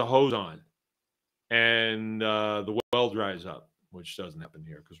leaves a hose on and the well dries up, which doesn't happen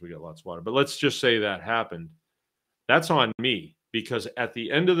here because we got lots of water. But let's just say that happened. That's on me, because at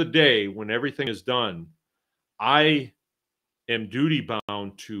the end of the day, when everything is done, I am duty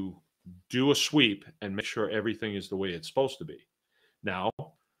bound to do a sweep and make sure everything is the way it's supposed to be. Now,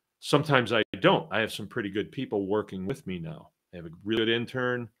 sometimes I don't. I have some pretty good people working with me now. I have a really good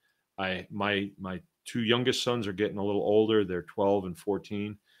intern. My two youngest sons are getting a little older. They're 12 and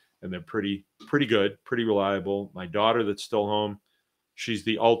 14, and they're pretty good, pretty reliable. My daughter that's still home, she's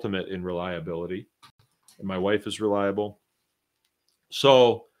the ultimate in reliability. And my wife is reliable.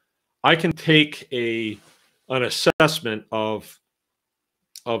 So I can take an assessment of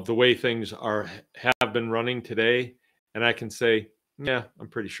the way things have been running today, and I can say, yeah, I'm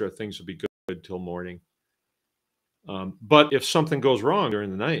pretty sure things will be good till morning. But if something goes wrong during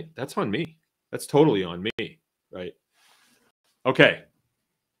the night, that's on me. That's totally on me, right? Okay.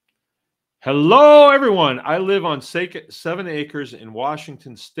 Hello, everyone. I live on 7 acres in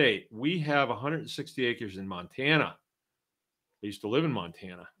Washington State. We have 160 acres in Montana. I used to live in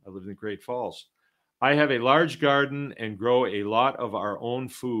Montana. I lived in Great Falls. I have a large garden and grow a lot of our own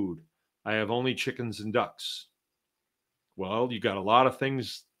food. I have only chickens and ducks. Well, you got a lot of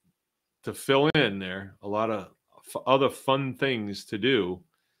things to fill in there, a lot of other fun things to do.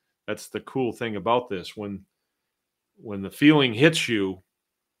 That's the cool thing about this. When the feeling hits you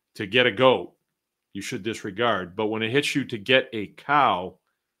to get a goat, you should disregard. But when it hits you to get a cow,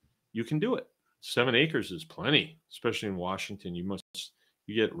 you can do it. 7 acres is plenty, especially in Washington. You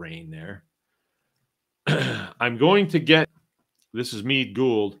get rain there. I'm going to get, this is Meade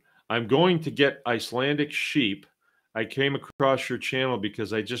Gould, I'm going to get Icelandic sheep. I came across your channel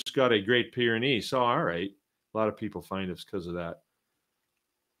because I just got a Great Pyrenees. So, all right. A lot of people find us because of that.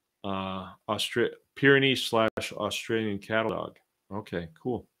 Pyrenees / Australian cattle dog. Okay,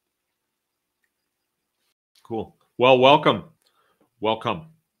 cool. Cool. Well, welcome. Welcome.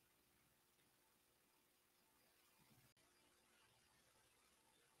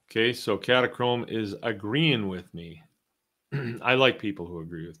 Okay, so Catachrome is agreeing with me. I like people who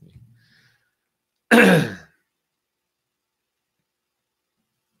agree with me.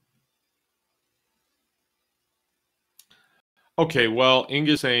 Okay, well,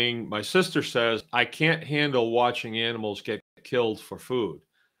 Inga's saying, my sister says, I can't handle watching animals get killed for food,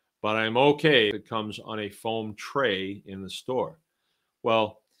 but I'm okay if it comes on a foam tray in the store.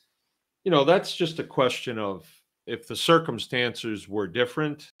 Well, that's just a question of if the circumstances were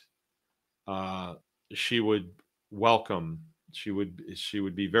different, uh, she would welcome. She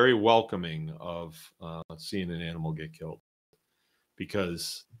would be very welcoming of seeing an animal get killed,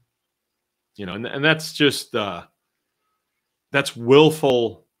 because and that's just that's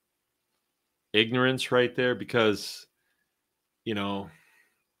willful ignorance right there, because you know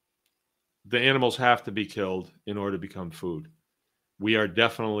the animals have to be killed in order to become food. We are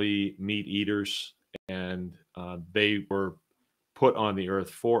definitely meat eaters, and they were put on the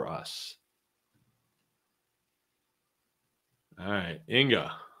earth for us. All right, Inga.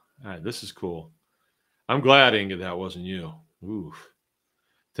 All right, this is cool. I'm glad, Inga, that wasn't you. Ooh.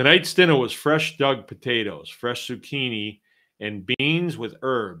 Tonight's dinner was fresh dug potatoes, fresh zucchini, and beans with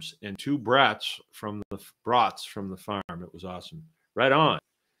herbs, and two brats from the farm. It was awesome. Right on.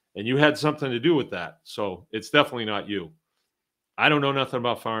 And you had something to do with that, so it's definitely not you. I don't know nothing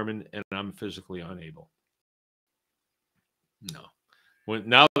about farming, and I'm physically unable. No.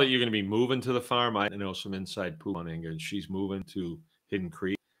 Now that you're going to be moving to the farm, I know some inside poop on Inga. She's moving to Hidden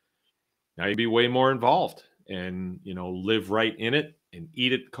Creek. Now you'd be way more involved, and live right in it and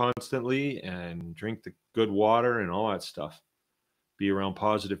eat it constantly and drink the good water and all that stuff. Be around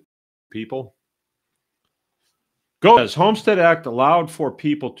positive people. Go. As Homestead Act allowed for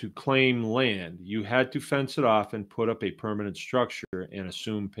people to claim land, you had to fence it off and put up a permanent structure and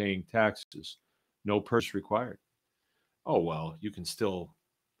assume paying taxes. No purchase required. Oh, well, you can still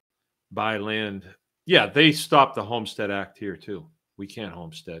buy land. Yeah, they stopped the Homestead Act here too. We can't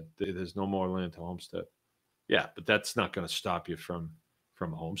homestead. There's no more land to homestead. Yeah, but that's not going to stop you from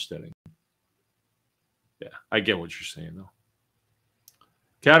homesteading. Yeah, I get what you're saying though.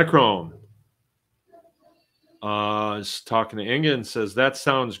 Catachrome is talking to Inga and says, that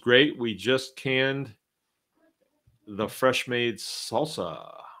sounds great. We just canned the fresh made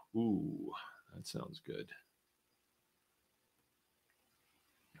salsa. Ooh, that sounds good.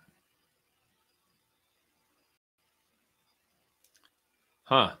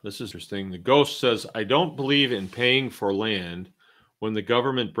 Huh, this is interesting. The ghost says, I don't believe in paying for land when the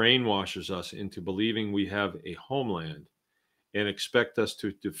government brainwashes us into believing we have a homeland and expect us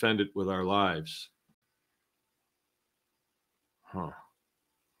to defend it with our lives. Huh.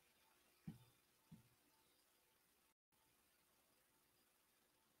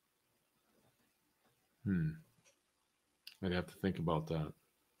 I'd have to think about that.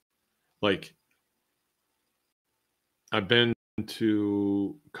 Like, I've been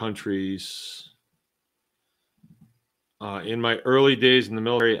to countries in my early days in the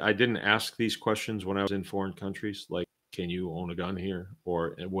military. I didn't ask these questions when I was in foreign countries, like, can you own a gun here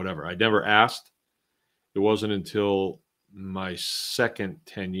or whatever. I never asked. It wasn't until my second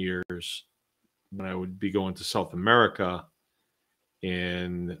 10 years when I would be going to South America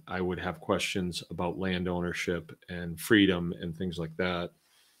and I would have questions about land ownership and freedom and things like that.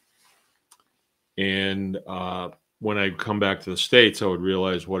 And when I come back to the States, I would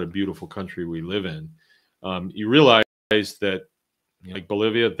realize what a beautiful country we live in. You realize that, like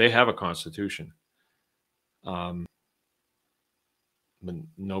Bolivia, they have a constitution. But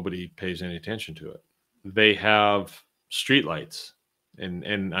nobody pays any attention to it. They have streetlights,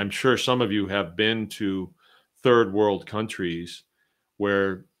 and I'm sure some of you have been to third world countries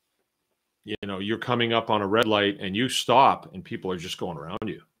where you're coming up on a red light and you stop and people are just going around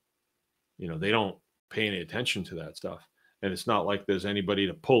you. They don't pay any attention to that stuff, and it's not like there's anybody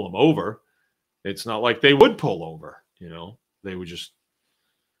to pull them over. It's not like they would pull over. They would just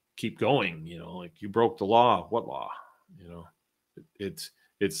keep going. Like, you broke the law. What law? It's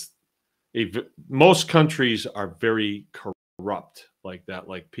most countries are very corrupt like that.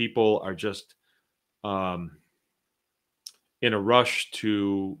 Like, people are just in a rush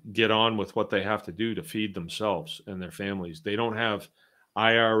to get on with what they have to do to feed themselves and their families. They don't have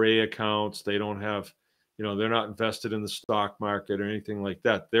IRA accounts. They don't have, they're not invested in the stock market or anything like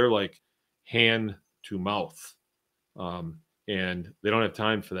that. They're like hand to mouth. And they don't have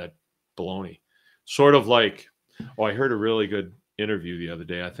time for that baloney. Sort of like, I heard a really good interview the other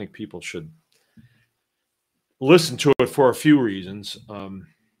day. I think people should listen to it for a few reasons.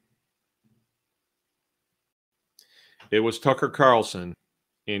 It was Tucker Carlson,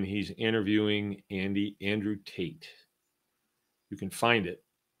 and he's interviewing Andrew Tate. You can find it.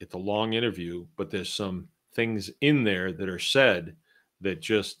 It's a long interview, but there's some things in there that are said that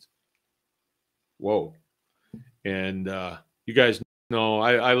just, whoa. And you guys know,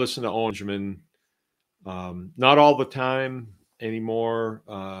 I listen to Owen Benjamin, not all the time anymore,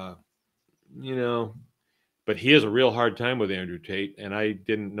 but he has a real hard time with Andrew Tate, and I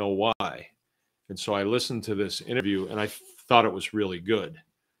didn't know why. And so I listened to this interview, and I thought it was really good.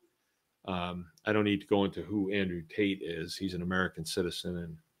 I don't need to go into who Andrew Tate is. He's an American citizen,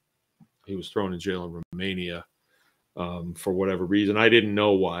 and he was thrown in jail in Romania for whatever reason. I didn't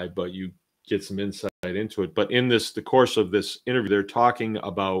know why, but you get some insight into it. But in the course of this interview, they're talking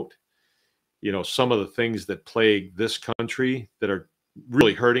about, you know, some of the things that plague this country that are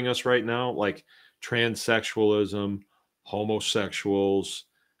really hurting us right now, like transsexualism, homosexuals,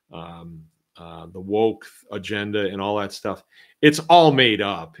 the woke agenda, and all that stuff. It's all made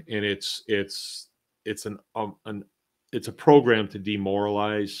up, and it's a program to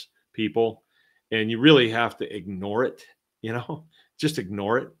demoralize people, and you really have to ignore it. You know, just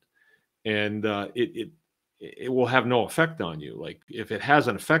ignore it, and it will have no effect on you. Like if it has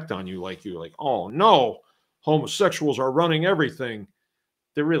an effect on you, like you're like, oh no, homosexuals are running everything.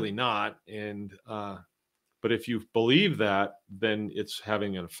 They're really not, and but if you believe that, then it's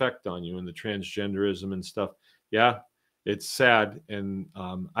having an effect on you, and the transgenderism and stuff. Yeah, it's sad, and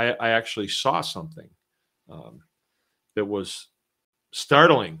I actually saw something that was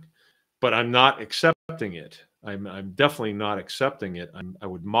startling, but I'm not accepting it. I'm definitely not accepting it. I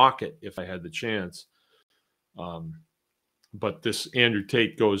would mock it if I had the chance. But this Andrew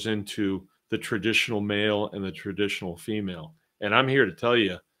Tate goes into the traditional male and the traditional female, and I'm here to tell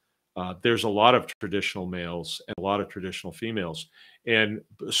you, there's a lot of traditional males and a lot of traditional females. And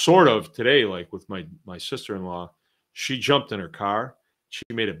sort of today, like with my sister-in-law, she jumped in her car. She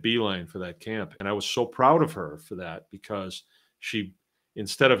made a beeline for that camp. And I was so proud of her for that, because she,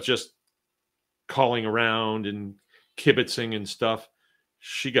 instead of just calling around and kibitzing and stuff,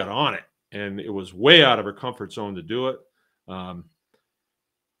 she got on it. And it was way out of her comfort zone to do it.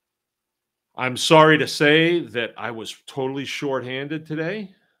 I'm sorry to say that I was totally shorthanded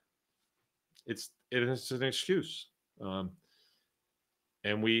today. It's an excuse, and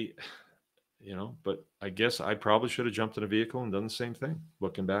we, you know, but I guess I probably should have jumped in a vehicle and done the same thing,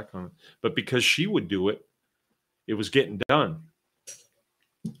 looking back on it. But because she would do it, it was getting done,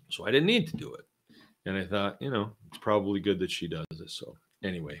 so I didn't need to do it. And I thought, you know, it's probably good that she does it. So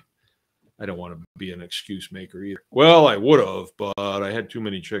anyway, I don't want to be an excuse maker either. Well, I would have, but I had too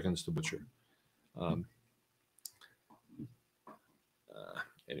many chickens to butcher.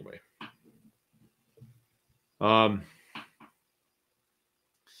 Anyway.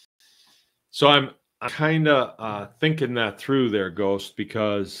 So I'm kind of thinking that through there, Ghost,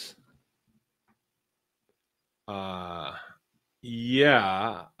 because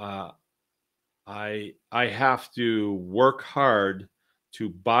yeah, I have to work hard to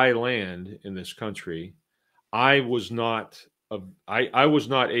buy land in this country. I was not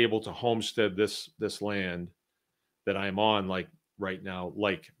able to homestead this land that I'm on, like right now,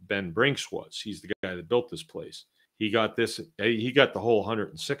 like Ben Brinks was. He's the guy that built this place. He got the whole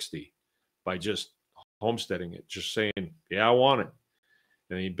 160 by just homesteading it, just saying, yeah, I want it.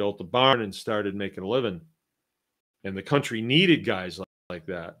 And he built a barn and started making a living. And the country needed guys like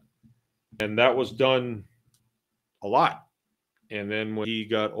that. And that was done a lot. And then when he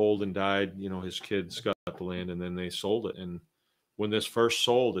got old and died, you know, his kids got the land, and then they sold it. And when this first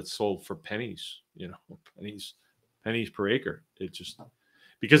sold, it sold for pennies, you know, pennies per acre. It just,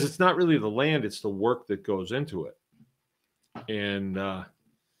 because it's not really the land, it's the work that goes into it. And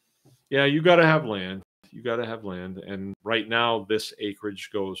yeah, you got to have land. You got to have land. And right now, this acreage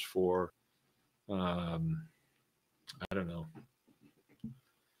goes for, I don't know,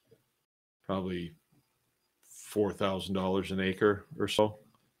 probably $4,000 an acre or so.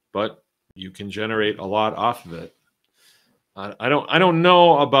 But you can generate a lot off of it. I don't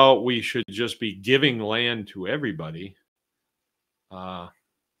know about we should just be giving land to everybody.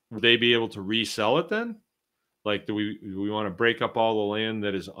 Would they be able to resell it then? Like, do we want to break up all the land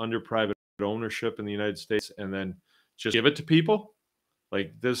that is under private ownership in the United States and then just give it to people?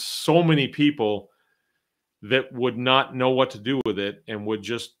 Like, there's so many people that would not know what to do with it and would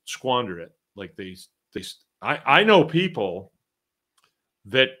just squander it. Like I know people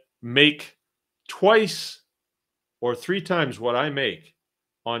that make twice or three times what I make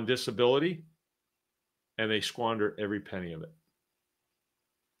on disability, and they squander every penny of it.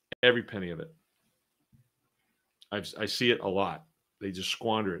 Every penny of it. I see it a lot. They just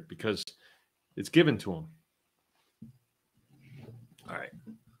squander it because it's given to them. All right.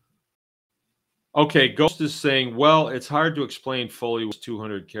 Okay, Ghost is saying, well, it's hard to explain fully with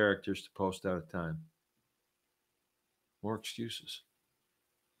 200 characters to post at a time. More excuses.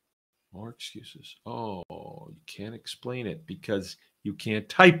 More excuses. Oh, you can't explain it because you can't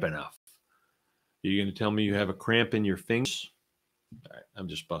type enough. Are you going to tell me you have a cramp in your fingers? All right, I'm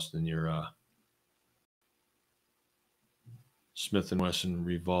just busting your Smith & Wesson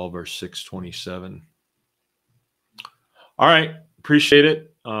Revolver 627. All right, appreciate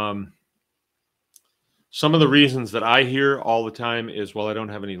it. Some of the reasons that I hear all the time is, well, I don't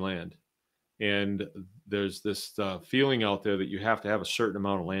have any land. And there's this feeling out there that you have to have a certain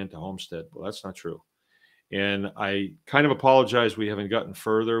amount of land to homestead. Well, that's not true. And I kind of apologize we haven't gotten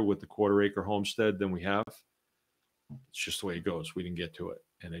further with the quarter-acre homestead than we have. It's just the way it goes. We didn't get to it,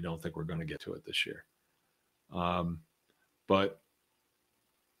 and I don't think we're going to get to it this year. But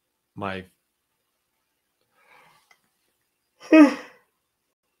my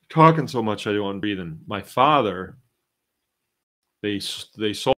talking so much I don't want to breathe in. My father, they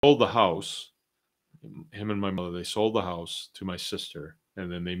sold the house. Him and my mother, they sold the house to my sister,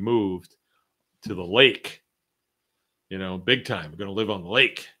 and then they moved to the lake. You know, big time. We're going to live on the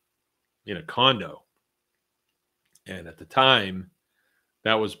lake in a condo. And at the time,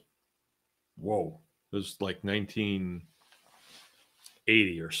 that was, whoa, it was like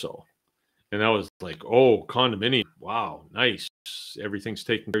 1980 or so. And that was like, oh, condominium. Wow, nice. Everything's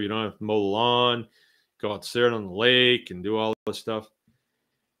taken care of. You don't have to mow the lawn, go out there on the lake and do all this stuff.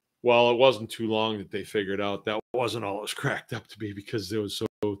 Well, it wasn't too long that they figured out that wasn't all it was cracked up to be, because there was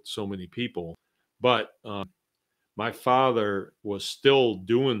so many people. But my father was still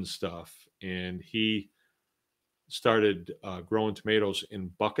doing stuff, and he started growing tomatoes in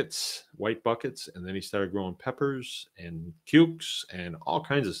buckets, white buckets, and then he started growing peppers and cukes and all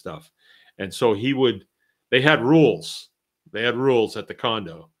kinds of stuff. And so they had rules. They had rules at the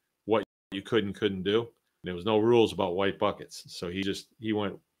condo, what you could and couldn't do. And there was no rules about white buckets. So he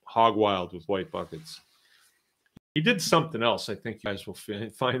went hog wild with white buckets. He did something else. I think you guys will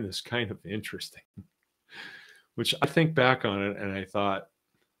find this kind of interesting, which I think back on it and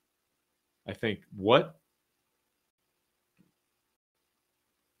I think, what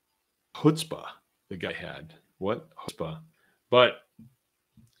chutzpah the guy had. What chutzpah. But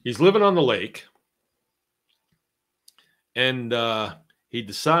he's living on the lake, and he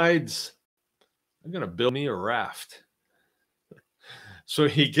decides, I'm going to build me a raft. So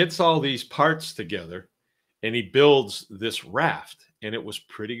he gets all these parts together, and he builds this raft, and it was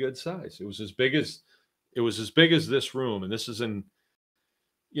pretty good size. It was as big as this room, and this is in,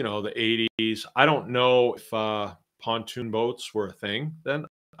 you know, the 80s. I don't know if pontoon boats were a thing then.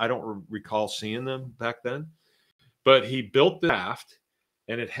 I don't recall seeing them back then. But he built the raft,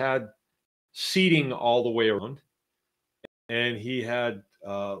 and it had seating all the way around, and he had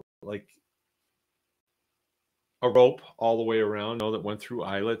like a rope all the way around, you know, that went through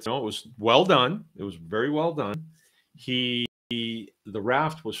eyelets. You know, it was well done. It was very well done. The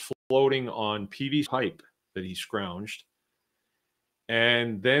raft was floating on PVC pipe that he scrounged,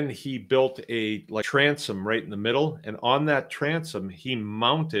 and then he built a like transom right in the middle, and on that transom he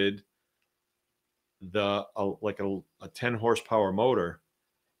mounted like a 10 horsepower motor.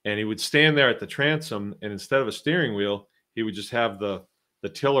 And he would stand there at the transom, and instead of a steering wheel, he would just have the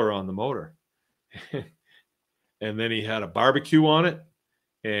tiller on the motor. And then he had a barbecue on it.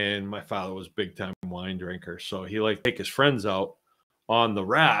 And my father was a big time wine drinker, so he liked to take his friends out on the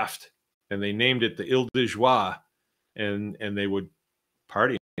raft, and they named it the Ile de Joie, and they would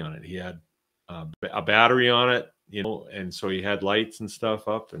party on it. He had a battery on it, you know, and so he had lights and stuff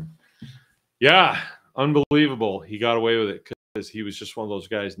up, and yeah, unbelievable. He got away with it because he was just one of those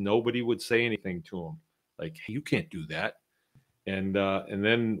guys. Nobody would say anything to him, like, hey, you can't do that. And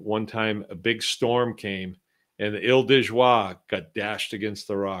then one time a big storm came, and the Ile de Joie got dashed against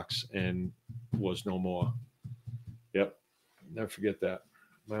the rocks and was no more. Yep, never forget that.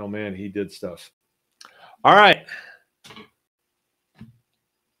 My old man, he did stuff. All right.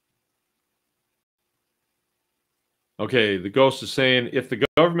 Okay, the ghost is saying, if the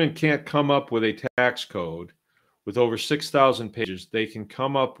government can't come up with a tax code with over 6,000 pages, they can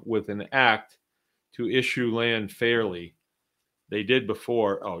come up with an act to issue land fairly. They did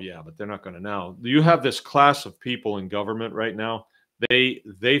before. Oh, yeah, but they're not going to now. You have this class of people in government right now.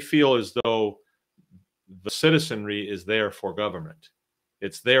 They feel as though the citizenry is there for government.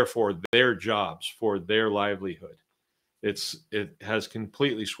 It's there for their jobs, for their livelihood. It has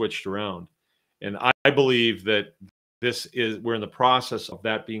completely switched around. And I believe that we're in the process of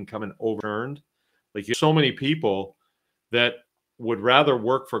that becoming overturned. Like, you have so many people that would rather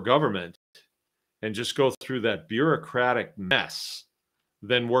work for government and just go through that bureaucratic mess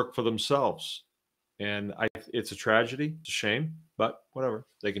than work for themselves. And it's a tragedy, it's a shame, but whatever.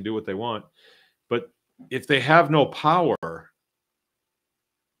 They can do what they want. But if they have no power,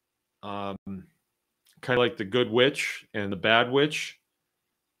 kind of like the good witch and the bad witch,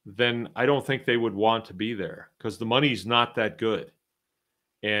 then I don't think they would want to be there, because the money's not that good.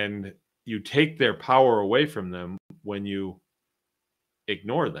 And you take their power away from them when you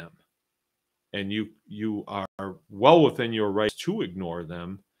ignore them. And you are well within your rights to ignore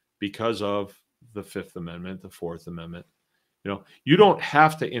them because of the Fifth Amendment, the Fourth Amendment. You don't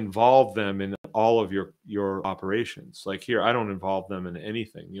have to involve them in all of your operations. Like here, I don't involve them in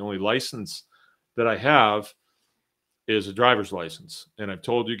anything. The only license that I have is a driver's license. And I've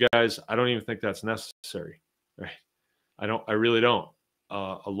told you guys, I don't even think that's necessary. Right? I really don't.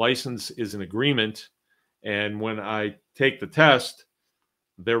 A license is an agreement. And when I take the test,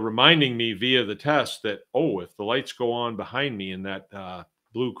 they're reminding me via the test that, oh, if the lights go on behind me in that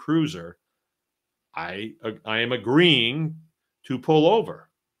blue cruiser, I am agreeing to pull over.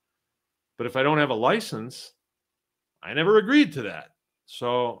 But if I don't have a license, I never agreed to that.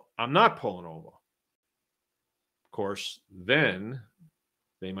 So I'm not pulling over. Of course, then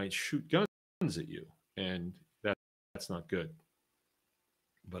they might shoot guns at you, and that's not good.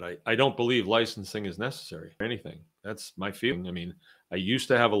 But I don't believe licensing is necessary for anything. That's my feeling. I mean, I used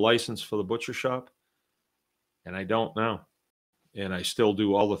to have a license for the butcher shop, and I don't now. And I still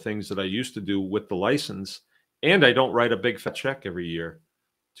do all the things that I used to do with the license, and I don't write a big fat check every year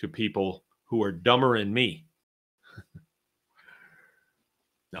to people who are dumber than me.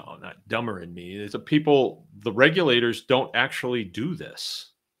 No, not dumber than me. It's the regulators don't actually do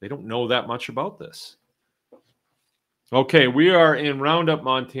this. They don't know that much about this. Okay, we are in Roundup,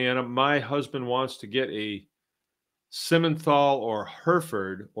 Montana. My husband wants to get a Simmenthal or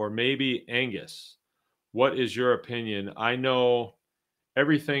Hereford or maybe Angus. What is your opinion? I know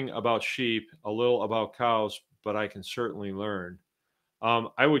everything about sheep, a little about cows, but I can certainly learn.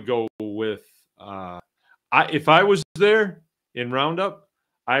 I would go with, if I was there in Roundup,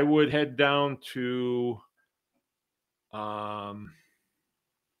 I would head down to,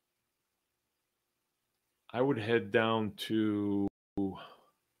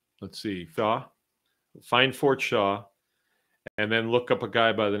 let's see, Shaw, find Fort Shaw, and then look up a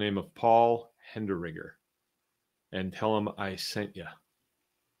guy by the name of Paul Henderigger and tell him I sent you.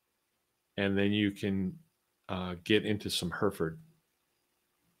 And then you can get into some Hereford.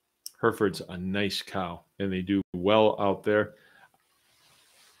 Hereford's a nice cow, and they do well out there.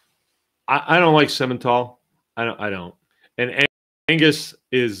 I don't like Simmental. I don't. And Angus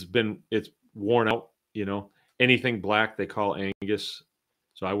it's worn out. Anything black they call Angus,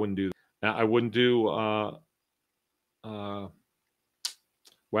 so I wouldn't do that. Now, I wouldn't do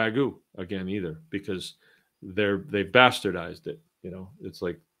Wagyu again either, because they've bastardized it. It's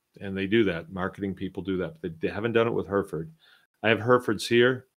like, and they do that. Marketing people do that. But they haven't done it with Hereford. I have Herefords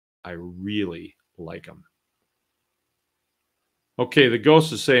here. I really like them. Okay, the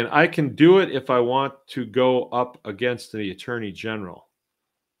ghost is saying, I can do it if I want to go up against the Attorney General.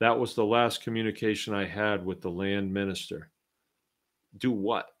 That was the last communication I had with the land minister. Do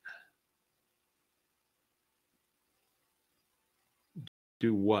what?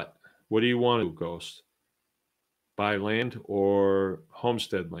 Do what? What do you want to do, Ghost? Buy land or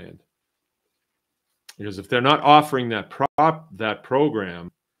homestead land? Because if they're not offering that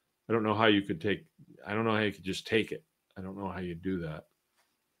program, I don't know how you could just take it. I don't know how you do that.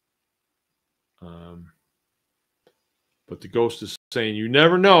 But the ghost is saying, you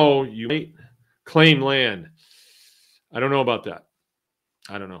never know. You might claim land. I don't know about that.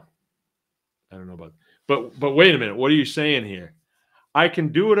 I don't know about that. But wait a minute. What are you saying here? I can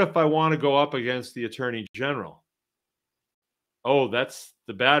do it if I want to go up against the Attorney General. Oh, that's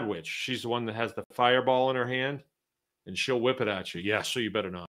the bad witch. She's the one that has the fireball in her hand, and she'll whip it at you. Yeah, so you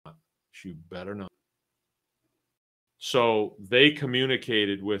better not. You better not. So they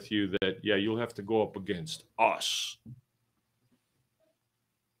communicated with you that, yeah, you'll have to go up against us.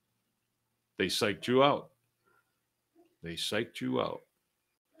 They psyched you out. They psyched you out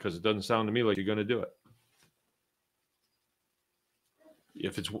because it doesn't sound to me like you're going to do it.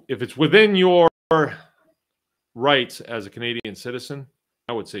 If it's within your rights as a Canadian citizen,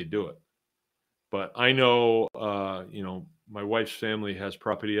 I would say do it. But I know, my wife's family has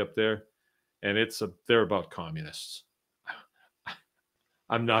property up there, and they're about communists.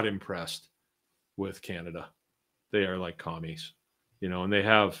 I'm not impressed with Canada. They are like commies, and they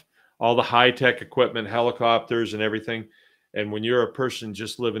have all the high-tech equipment, helicopters and everything. And when you're a person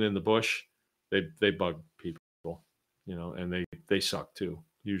just living in the bush, they bug people, and they suck too.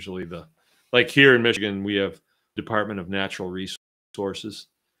 Usually like here in Michigan, we have Department of Natural Resources,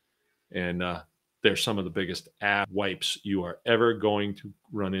 and they're some of the biggest ass wipes you are ever going to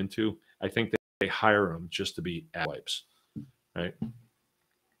run into. I think they hire them just to be ass wipes, right?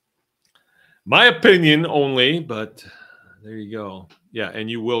 My opinion only, but there you go. Yeah, and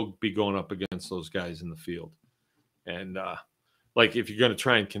you will be going up against those guys in the field. And like if you're going to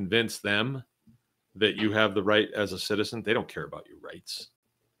try and convince them that you have the right as a citizen, they don't care about your rights.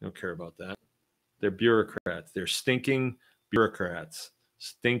 They don't care about that. They're bureaucrats. They're stinking bureaucrats.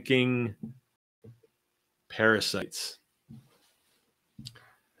 Stinking parasites.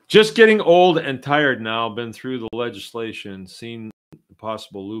 Just getting old and tired now. Been through the legislation, seen the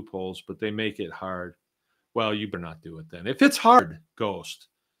possible loopholes, but they make it hard. Well, you better not do it then. If it's hard, Ghost,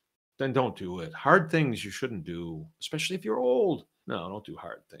 then don't do it. Hard things you shouldn't do, especially if you're old. No, don't do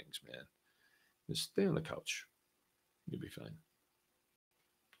hard things, man. Just stay on the couch. You'll be fine.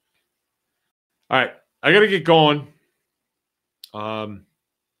 All right, I got to get going. For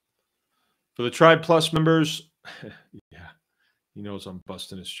the Tribe Plus members, yeah, he knows I'm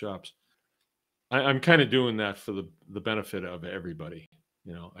busting his chops. I'm kind of doing that for the benefit of everybody.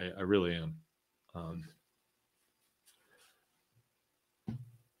 You know, I really am.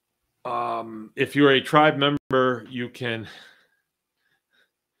 If you're a Tribe member, you can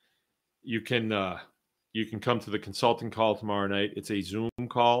come to the consulting call tomorrow night. It's a Zoom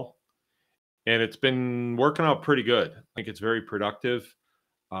call, and it's been working out pretty good. I think it's very productive.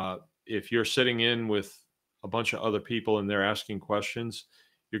 If you're sitting in with a bunch of other people and they're asking questions,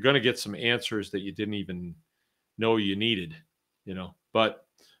 you're going to get some answers that you didn't even know you needed, you know. But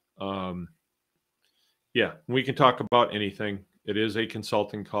yeah, we can talk about anything. It is a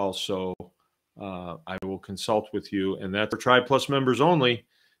consulting call, so I will consult with you, and that's for Tribe Plus members only.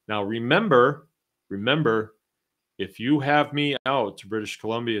 Now, remember, if you have me out to British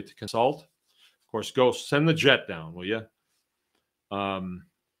Columbia to consult, of course, go send the jet down, will you?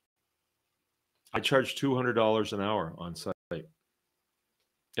 I charge $200 an hour on site.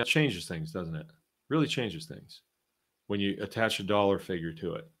 That changes things, doesn't it? Really changes things when you attach a dollar figure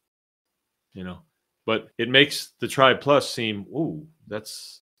to it, you know. But it makes the Tribe Plus seem, ooh,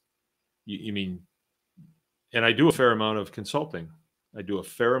 that's, you mean, and I do a fair amount of consulting. Because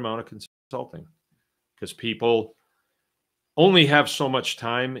people only have so much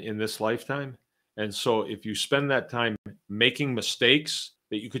time in this lifetime. And so if you spend that time making mistakes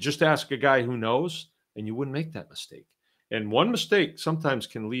that you could just ask a guy who knows, and you wouldn't make that mistake. And one mistake sometimes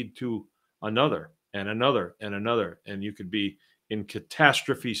can lead to another and another and another. And you could be in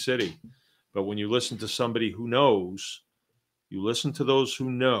catastrophe city. But when you listen to somebody who knows, you listen to those who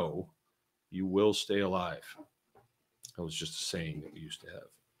know, you will stay alive. That was just a saying that we used to have.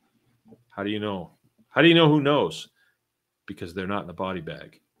 How do you know? How do you know who knows? Because they're not in a body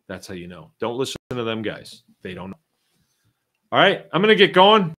bag. That's how you know. Don't listen to them guys. They don't know. All right, I'm going to get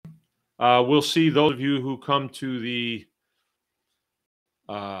going. We'll see those of you who come to the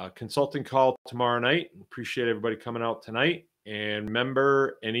consulting call tomorrow night. Appreciate everybody coming out tonight. And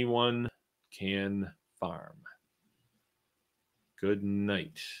remember, anyone can farm. Good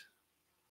night.